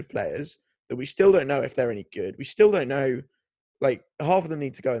bunch of players that we still don't know if they're any good. We still don't know, like, half of them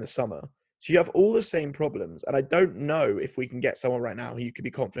need to go in the summer. So you have all the same problems. And I don't know if we can get someone right now who you could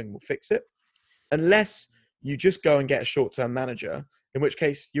be confident will fix it. Unless you just go and get a short-term manager, in which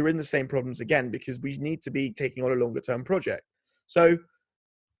case you're in the same problems again, because we need to be taking on a longer-term project. So,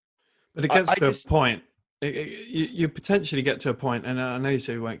 but it gets to a point. You potentially get to a point, and I know you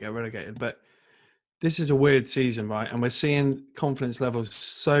say we won't get relegated, but this is a weird season, right? And we're seeing confidence levels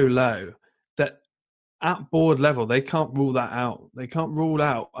so low that at board level, they can't rule that out. They can't rule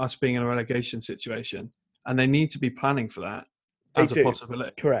out us being in a relegation situation, and they need to be planning for that as a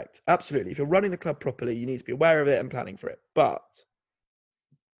possibility. Correct. Absolutely. If you're running the club properly, you need to be aware of it and planning for it. But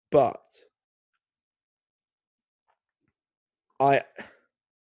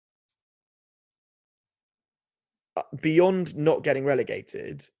beyond not getting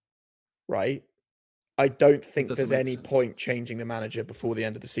relegated, right? I don't think there's any point changing the manager before the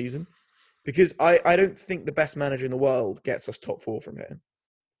end of the season, because I don't think the best manager in the world gets us top four from here.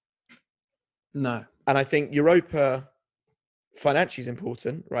 No. And I think Europa financially is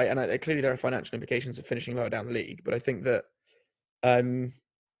important, right? And clearly there are financial implications of finishing lower down the league. But I think that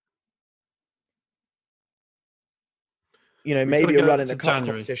you know, maybe a run in the cup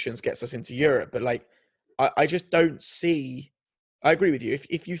competitions gets us into Europe. But, like, I just don't see... I agree with you.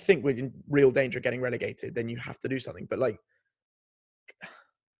 If you think we're in real danger of getting relegated, then you have to do something. But, like,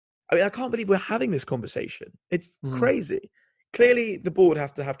 I mean, I can't believe we're having this conversation. It's crazy. Clearly, the board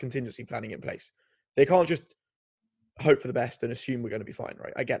have to have contingency planning in place. They can't just hope for the best and assume we're going to be fine,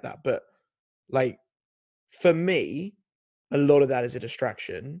 right? I get that. But, like, for me, a lot of that is a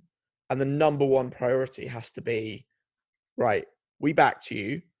distraction. And the number one priority has to be, right, we backed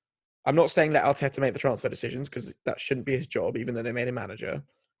you. I'm not saying let Arteta make the transfer decisions, because that shouldn't be his job, even though they made him manager.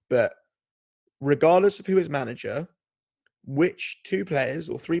 But regardless of who is manager, which 2 players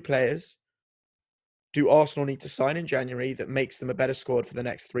or 3 players do Arsenal need to sign in January that makes them a better squad for the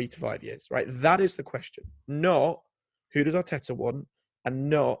next 3 to 5 years, right? That is the question. Not who does Arteta want, and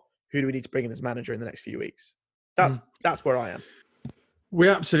not who do we need to bring in as manager in the next few weeks. That's where I am. We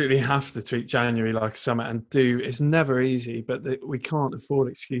absolutely have to treat January like summer, and it's never easy, but we can't afford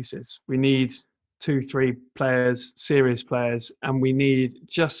excuses. We need 2-3 players, serious players, and we need,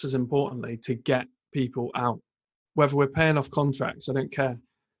 just as importantly, to get people out. Whether we're paying off contracts, I don't care.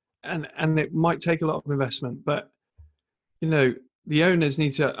 And it might take a lot of investment, but, you know, the owners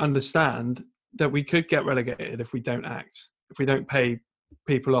need to understand that we could get relegated if we don't act, if we don't pay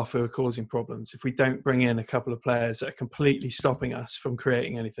people off who are causing problems, if we don't bring in a couple of players that are completely stopping us from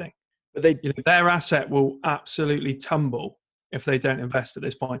creating anything. But their asset will absolutely tumble if they don't invest at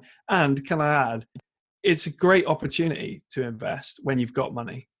this point. And can I add, it's a great opportunity to invest when you've got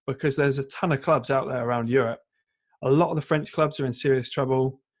money, because there's a ton of clubs out there around Europe. A lot of the French clubs are in serious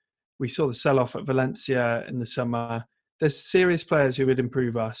trouble. We saw the sell-off at Valencia in the summer. There's serious players who would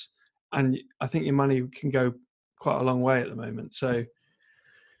improve us. And I think your money can go quite a long way at the moment. So,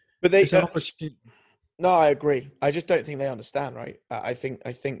 but No, I agree. I just don't think they understand, right? I think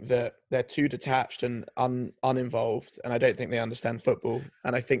that they're too detached and uninvolved, and I don't think they understand football.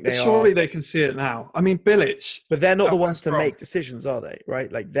 And I think But they are, surely they can see it now. I mean, Bilic but they're not the at ones West to Brom. make decisions, are they?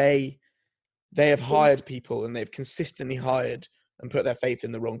 Right? Like they have hired people, and they've consistently hired and put their faith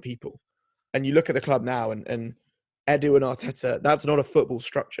in the wrong people. And you look at the club now, and Edu and Arteta, that's not a football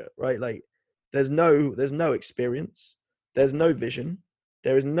structure, right? Like there's no experience, there's no vision,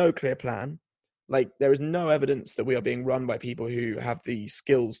 there is no clear plan. Like there is no evidence that we are being run by people who have the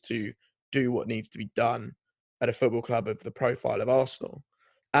skills to do what needs to be done at a football club of the profile of Arsenal.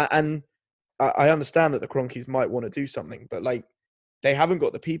 And I understand that the Cronkies might want to do something, but like they haven't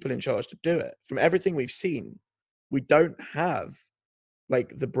got the people in charge to do it. From everything we've seen, we don't have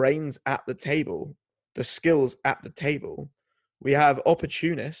like the brains at the table, the skills at the table. We have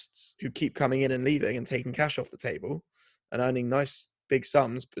opportunists who keep coming in and leaving and taking cash off the table and earning nice big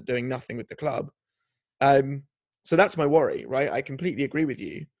sums, but doing nothing with the club. So that's my worry, right? I completely agree with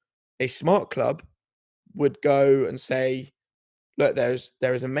you. A smart club would go and say, look, there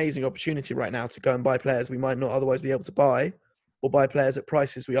is amazing opportunity right now to go and buy players we might not otherwise be able to buy, or buy players at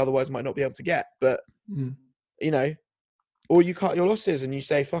prices we otherwise might not be able to get. But you know, or you cut your losses and you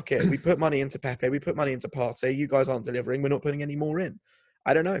say, fuck it, we put money into Pepe, we put money into Partey, you guys aren't delivering, we're not putting any more in.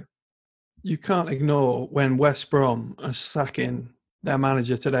 I don't know. You can't ignore when West Brom are sacking their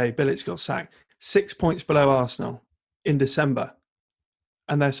manager today. Bilic got sacked 6 points below Arsenal in December,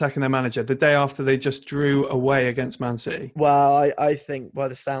 and they're sacking their manager the day after they just drew away against Man City. Well, I think by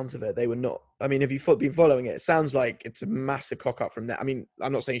the sounds of it, they were not. I mean, if you've been following it, it sounds like it's a massive cock up from them. I mean,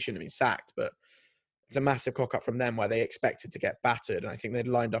 I'm not saying he shouldn't have been sacked, but it's a massive cock up from them where they expected to get battered. And I think they'd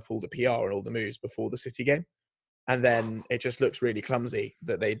lined up all the PR and all the moves before the City game. And then it just looks really clumsy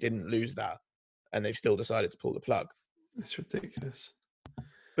that they didn't lose that. And they've still decided to pull the plug. It's ridiculous.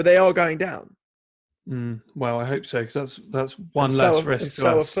 But they are going down. Well, I hope so, because that's one And less so risk and to so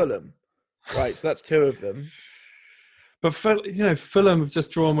are us. Fulham. Right, so that's two of them. But Fulham have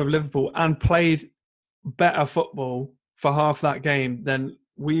just drawn with Liverpool and played better football for half that game than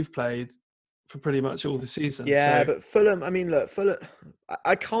we've played for pretty much all the season. Yeah, but Fulham, I mean, look, Fulham,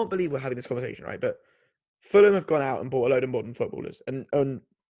 I can't believe we're having this conversation, right? But Fulham have gone out and bought a load of modern footballers. And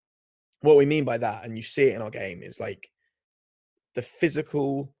what we mean by that, and you see it in our game, is like the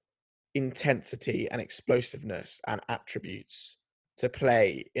physical intensity and explosiveness and attributes to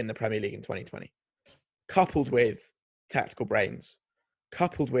play in the Premier League in 2020, coupled with tactical brains,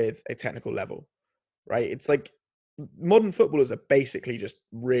 coupled with a technical level, right? It's like modern footballers are basically just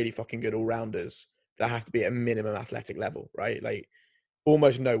really fucking good all-rounders that have to be at a minimum athletic level, right? Like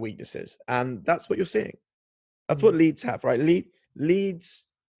almost no weaknesses. And that's what you're seeing. That's what Leeds have, right? Leeds,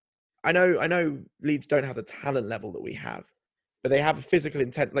 I know Leeds don't have the talent level that we have, but they have a physical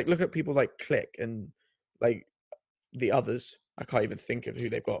intent. Like look at people like Click and like the others. I can't even think of who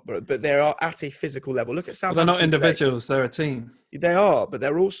they've got, but they are at a physical level. Look at Southampton. They're not individuals; today. They're a team. They are, but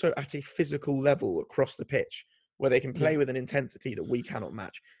they're also at a physical level across the pitch where they can play with an intensity that we cannot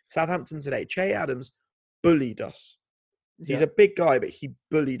match. Southampton today, Che Adams bullied us. He's a big guy, but he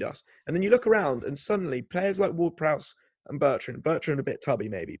bullied us. And then you look around, and suddenly players like Ward-Prowse and Bertrand a bit tubby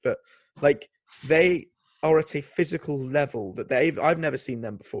maybe, but like they are at a physical level that I've never seen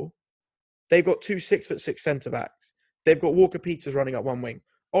them before. They've got 2 6'6" centre backs. They've got Walker Peters running up one wing.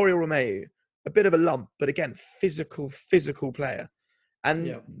 Oriol Romeu, a bit of a lump, but again, physical player.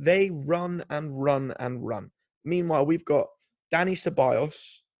 And they run and run and run. Meanwhile, we've got Danny Ceballos,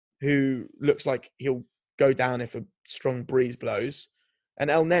 who looks like he'll go down if a strong breeze blows,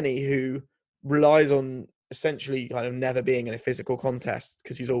 and El Neni, who relies on essentially kind of never being in a physical contest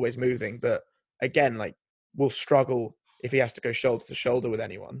because he's always moving, but again, like will struggle if he has to go shoulder to shoulder with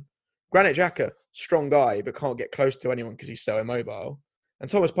anyone. Granit Xhaka, strong guy, but can't get close to anyone because he's so immobile. And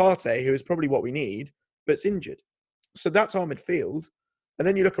Thomas Partey, who is probably what we need, but's injured. So that's our midfield. And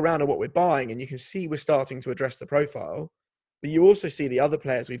then you look around at what we're buying and you can see we're starting to address the profile. But you also see the other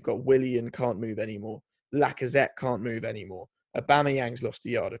players we've got. Willian can't move anymore. Lacazette can't move anymore. Aubameyang's lost a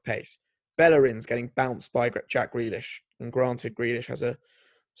yard of pace. Bellerin's getting bounced by Jack Grealish. And granted, Grealish has a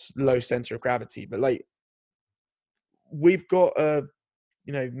low centre of gravity. But like, we've got a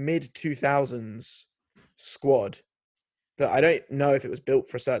mid-2000s squad that I don't know if it was built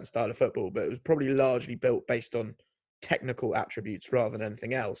for a certain style of football, but it was probably largely built based on technical attributes rather than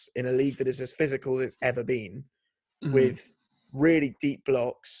anything else in a league that is as physical as it's ever been, with really deep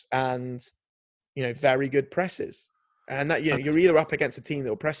blocks and very good presses. And that you're either up against a team that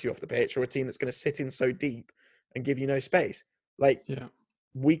will press you off the pitch or a team that's going to sit in so deep and give you no space. Like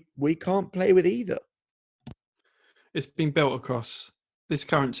we can't play with either. It's been built across this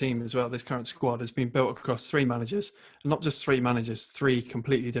current team as well, this current squad has been built across 3 managers, and not just 3 managers, 3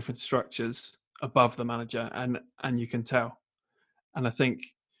 completely different structures above the manager, and you can tell. And I think,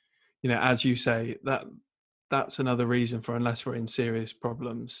 as you say, that's another reason for, unless we're in serious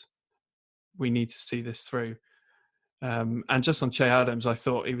problems, we need to see this through. And just on Che Adams, I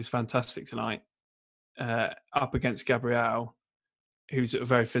thought he was fantastic tonight, up against Gabriel, who's a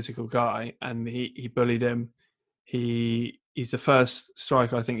very physical guy, and he bullied him. He's the first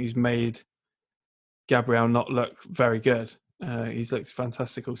striker, I think, who's made Gabriel not look very good. He's looked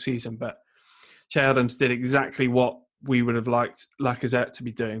fantastic all season, but Che Adams did exactly what we would have liked Lacazette to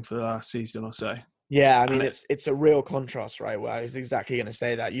be doing for the last season or so. Yeah, I mean, it's a real contrast, right? Well, I was exactly going to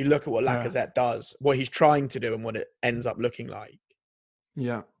say that. You look at what Lacazette does, what he's trying to do, and what it ends up looking like.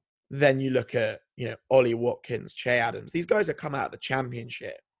 Yeah. Then you look at, Ollie Watkins, Che Adams. These guys have come out of the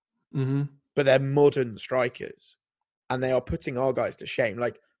Championship, but they're modern strikers, and they are putting our guys to shame.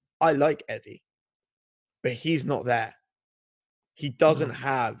 Like, I like Eddie, but he's not there. He doesn't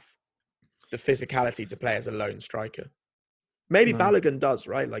have the physicality to play as a lone striker. Maybe Balogun does,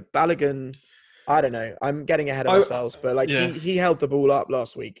 right? Like, Balogun, I don't know. I'm getting ahead of ourselves, but he held the ball up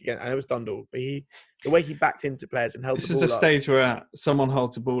last week again, and it was Dundalk. But the way he backed into players and held the ball up. This is the stage we're at. Someone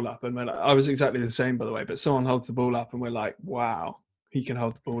holds the ball up, and we're like, I was exactly the same, by the way. But someone holds the ball up, and we're like, wow, he can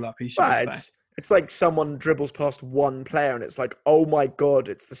hold the ball up. He should play. It's like someone dribbles past one player, and it's like, oh my god,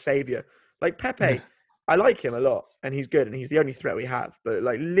 it's the savior. Like Pepe, I like him a lot, and he's good, and he's the only threat we have. But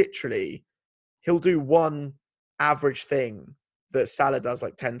like literally, he'll do one average thing that Salah does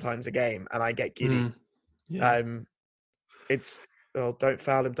like 10 times a game, and I get giddy. Don't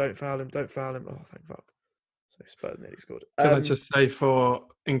foul him, don't foul him, don't foul him. Oh, thank fuck. So Spurs nearly scored. Can I just say for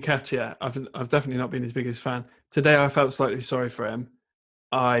Nketiah, I've definitely not been his biggest fan. Today I felt slightly sorry for him.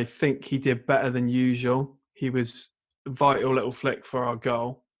 I think he did better than usual. He was a vital little flick for our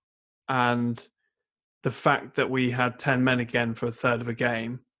goal. And the fact that we had 10 men again for a third of a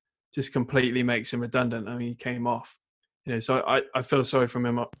game just completely makes him redundant. I mean, he came off. So I feel sorry for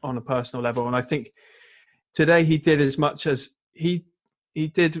him on a personal level. And I think today he did as much as he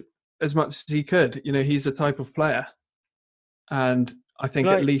did as much as he could. He's a type of player. And I think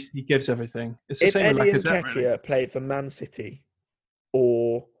at least he gives everything. It's the same Eddie with Lacazette, Nketiah really. played for Man City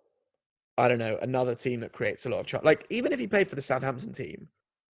or, I don't know, another team that creates a lot of trouble. Like, even if he played for the Southampton team,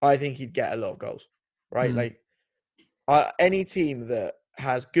 I think he'd get a lot of goals, right? Like, any team that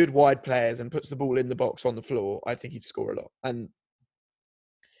has good wide players and puts the ball in the box on the floor, I think he'd score a lot. And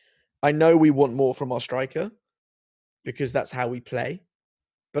I know we want more from our striker because that's how we play.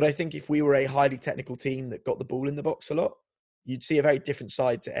 But I think if we were a highly technical team that got the ball in the box a lot, you'd see a very different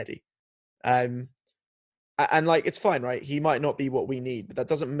side to Eddie. And like, it's fine, right? He might not be what we need, but that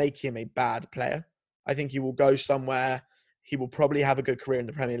doesn't make him a bad player. I think he will go somewhere. He will probably have a good career in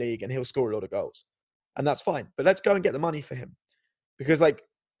the Premier League and he'll score a lot of goals. And that's fine. But let's go and get the money for him. Because, like,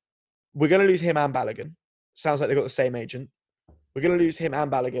 we're going to lose him and Balogun. Sounds like they've got the same agent. We're going to lose him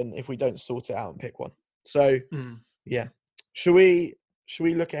and Balogun if we don't sort it out and pick one. So, yeah. Should we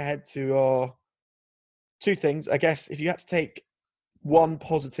look ahead to our 2 things? I guess if you had to take one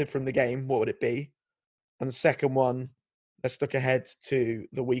positive from the game, what would it be? And the second one, let's look ahead to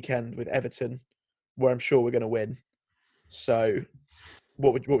the weekend with Everton, where I'm sure we're going to win. So,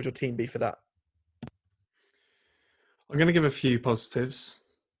 what would your team be for that? I'm going to give a few positives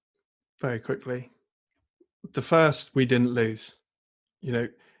very quickly. The first, we didn't lose.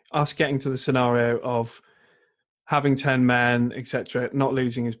 Us getting to the scenario of having 10 men, etc., not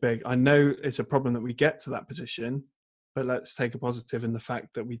losing is big. I know it's a problem that we get to that position, but let's take a positive in the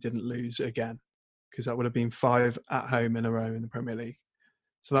fact that we didn't lose again, because that would have been 5 at home in a row in the Premier League.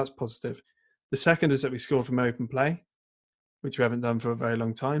 So that's positive. The second is that we scored from open play, which we haven't done for a very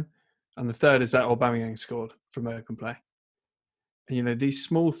long time. And the third is that Aubameyang scored from open play. And, these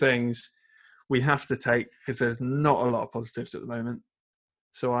small things we have to take because there's not a lot of positives at the moment.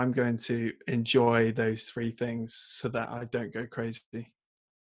 So I'm going to enjoy those 3 things so that I don't go crazy.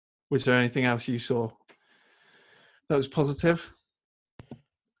 Was there anything else you saw that was positive?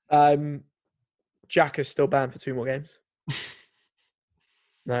 Jack is still banned for 2 more games.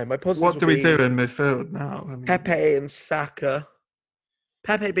 No, my positives. What do we do in midfield now? Pepe and Saka.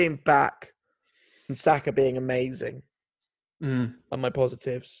 Pepe being back and Saka being amazing are my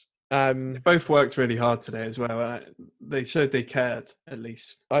positives. They both worked really hard today as well. They showed they cared, at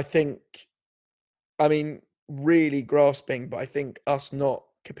least. I think, really grasping, but I think us not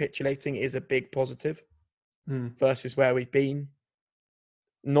capitulating is a big positive versus where we've been.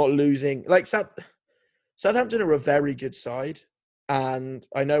 Not losing. Like, Southampton are a very good side, and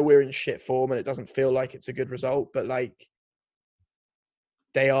I know we're in shit form and it doesn't feel like it's a good result, but like,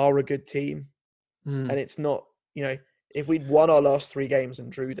 they are a good team. And it's not, if we'd won our last 3 games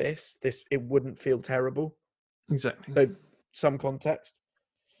and drew this, it wouldn't feel terrible. Exactly. So some context.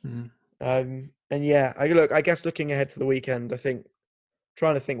 And yeah, I guess looking ahead to the weekend,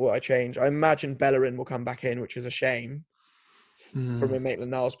 trying to think what I change. I imagine Bellerin will come back in, which is a shame from a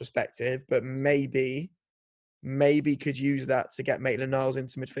Maitland-Niles perspective, but maybe could use that to get Maitland-Niles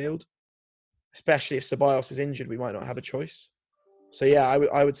into midfield, especially if Ceballos is injured. We might not have a choice. So yeah,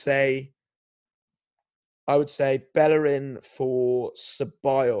 I would say Bellerin for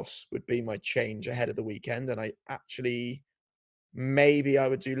Ceballos would be my change ahead of the weekend, and maybe I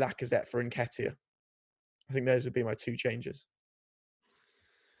would do Lacazette for Nketiah. I think those would be my 2 changes.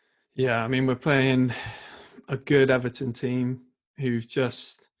 Yeah, I mean, we're playing a good Everton team who've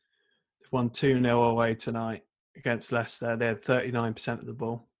just won 2-0 away tonight against Leicester. They had 39% of the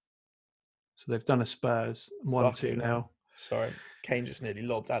ball. So they've done a Spurs, won 2-0. Sorry, Kane just nearly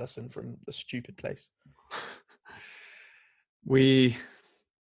lobbed Addison from a stupid place. We've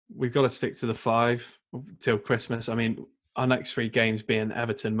got to stick to the 5 till Christmas. I mean, our next 3 games being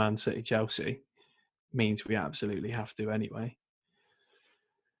Everton, Man City, Chelsea means we absolutely have to anyway.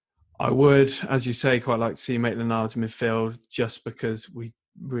 I would, as you say, quite like to see Maitland-Niles in midfield just because we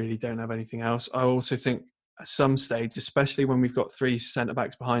really don't have anything else. I also think at some stage, especially when we've got 3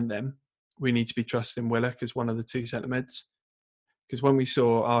 centre-backs behind him, we need to be trusting Willock as one of the 2 centre-mids. Because when we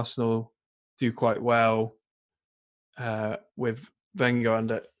saw Arsenal do quite well with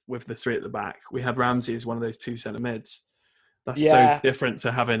Wenger with the 3 at the back, we had Ramsey as one of those 2 centre-mids. That's so different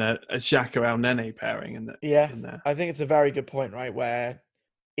to having a Xhaka El-Nene pairing in there. I think it's a very good point, right, where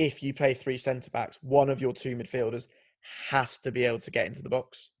if you play 3 centre-backs, one of your 2 midfielders has to be able to get into the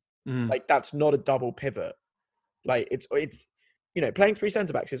box. Like, that's not a double pivot. Like, it's playing 3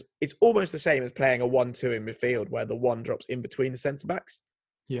 centre-backs it's almost the same as playing a 1-2 in midfield where the one drops in between the centre-backs.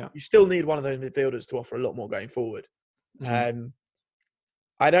 Yeah. You still need one of those midfielders to offer a lot more going forward.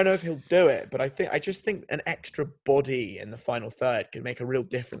 I don't know if he'll do it, but I just think an extra body in the final third could make a real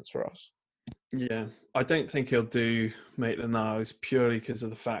difference for us. Yeah, I don't think he'll do Maitland-Niles purely because of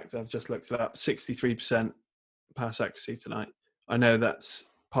the fact I've just looked it up. 63% pass accuracy tonight. I know that's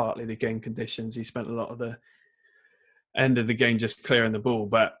partly the game conditions. He spent a lot of the end of the game just clearing the ball,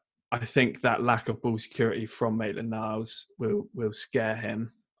 but I think that lack of ball security from Maitland-Niles will scare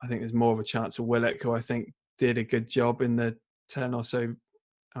him. I think there's more of a chance of Willock, who I think did a good job in the 10 or so.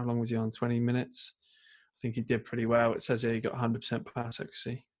 How long was he on? 20 minutes? I think he did pretty well. It says here he got 100% pass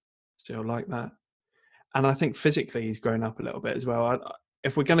accuracy. Still like that. And I think physically he's grown up a little bit as well.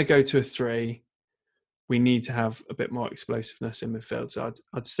 If we're going to go to a 3, we need to have a bit more explosiveness in midfield. So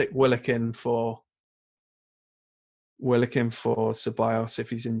I'd stick Willock in for Ceballos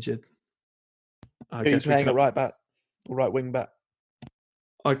if he's injured. Are you playing at right back or right wing back?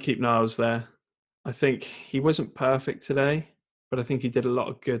 I'd keep Niles there. I think he wasn't perfect today, but I think he did a lot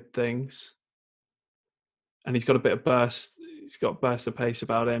of good things. And he's got a bit of burst. He's got a burst of pace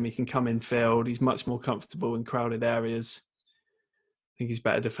about him. He can come in field. He's much more comfortable in crowded areas. I think he's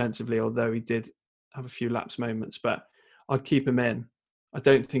better defensively, although he did have a few lapse moments. But I'd keep him in. I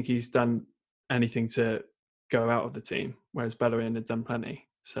don't think he's done anything to go out of the team, whereas Bellerin had done plenty.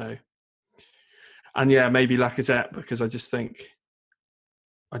 So, and yeah, maybe Lacazette, because I just think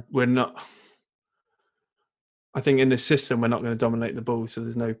we're not. I think in this system we're not going to dominate the ball, so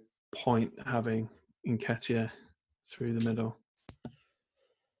there's no point having Nketiah through the middle.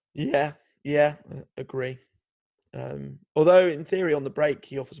 Yeah, agree. Although in theory on the break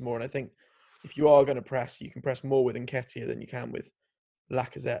he offers more, and I think if you are going to press, you can press more with Nketiah than you can with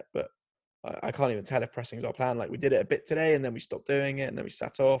Lacazette. But I can't even tell if pressing is our plan. Like, we did it a bit today, and then we stopped doing it, and then we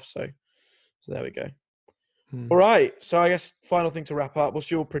sat off. So there we go. All right. So I guess final thing to wrap up.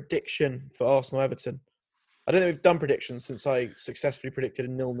 What's your prediction for Arsenal Everton? I don't think we've done predictions since I successfully predicted a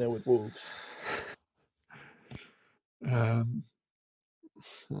 0-0 with Wolves. I'm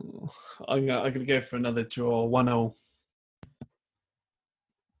going to go for another draw, 1-0.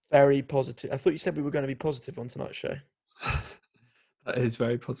 Very positive. I thought you said we were going to be positive on tonight's show. That is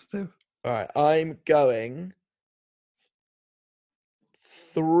very positive. All right. I'm going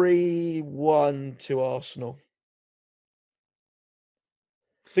 3-1 to Arsenal.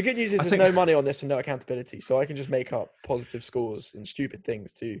 The good news is there's no money on this and no accountability, so I can just make up positive scores and stupid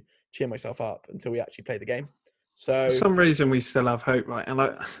things to cheer myself up until we actually play the game. So for some reason we still have hope, right?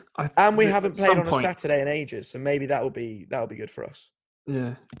 And we haven't played on a Saturday in ages, so maybe that'll be good for us.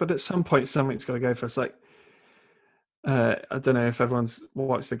 Yeah, but at some point something's got to go for us. Like, I don't know if everyone's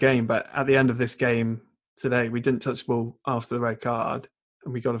watched the game, but at the end of this game today, we didn't touch the ball after the red card,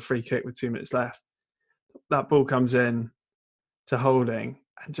 and we got a free kick with 2 minutes left. That ball comes in to Holding.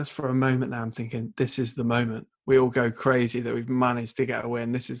 And just for a moment now, I'm thinking, this is the moment. We all go crazy that we've managed to get a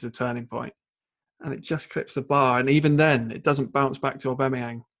win. This is the turning point. And it just clips the bar. And even then, it doesn't bounce back to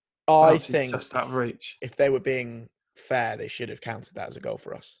Aubameyang. I think just out of reach. If they were being fair, they should have counted that as a goal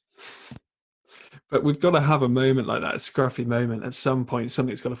for us. But we've got to have a moment like that, a scruffy moment. At some point,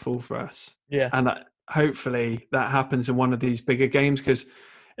 something's got to fall for us. Yeah. And hopefully that happens in one of these bigger games, because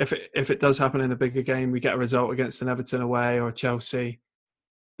if it does happen in a bigger game, we get a result against an Everton away or a Chelsea,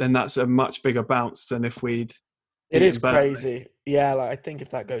 then that's a much bigger bounce than if we'd... It is crazy. Yeah, like I think if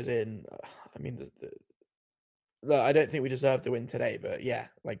that goes in, I mean, I don't think we deserve the win today, but yeah,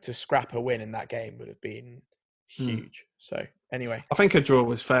 like to scrap a win in that game would have been huge. So anyway. I think a draw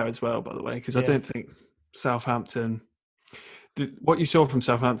was fair as well, by the way, because I don't think Southampton... What you saw from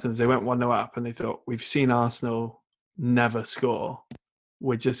Southampton is they went 1-0 up and they thought, we've seen Arsenal never score.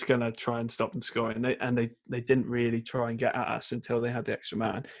 We're just going to try and stop them scoring. They didn't really try and get at us until they had the extra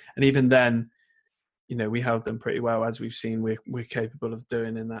man. And even then, you know, we held them pretty well, as we've seen we're capable of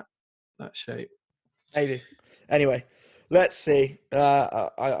doing in that shape. Maybe. Anyway, let's see.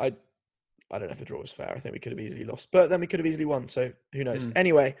 I don't know if the draw was fair. I think we could have easily lost, but then we could have easily won. So who knows?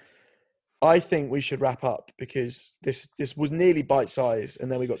 Anyway, I think we should wrap up because this was nearly bite-sized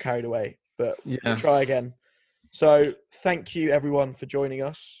and then we got carried away. But we'll try again. So thank you, everyone, for joining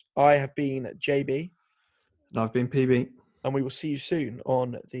us. I have been JB. And I've been PB. And we will see you soon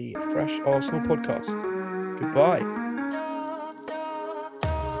on the Fresh Arsenal podcast. Goodbye.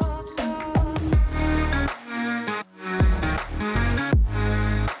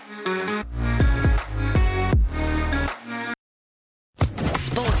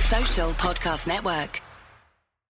 Sports Social Podcast Network.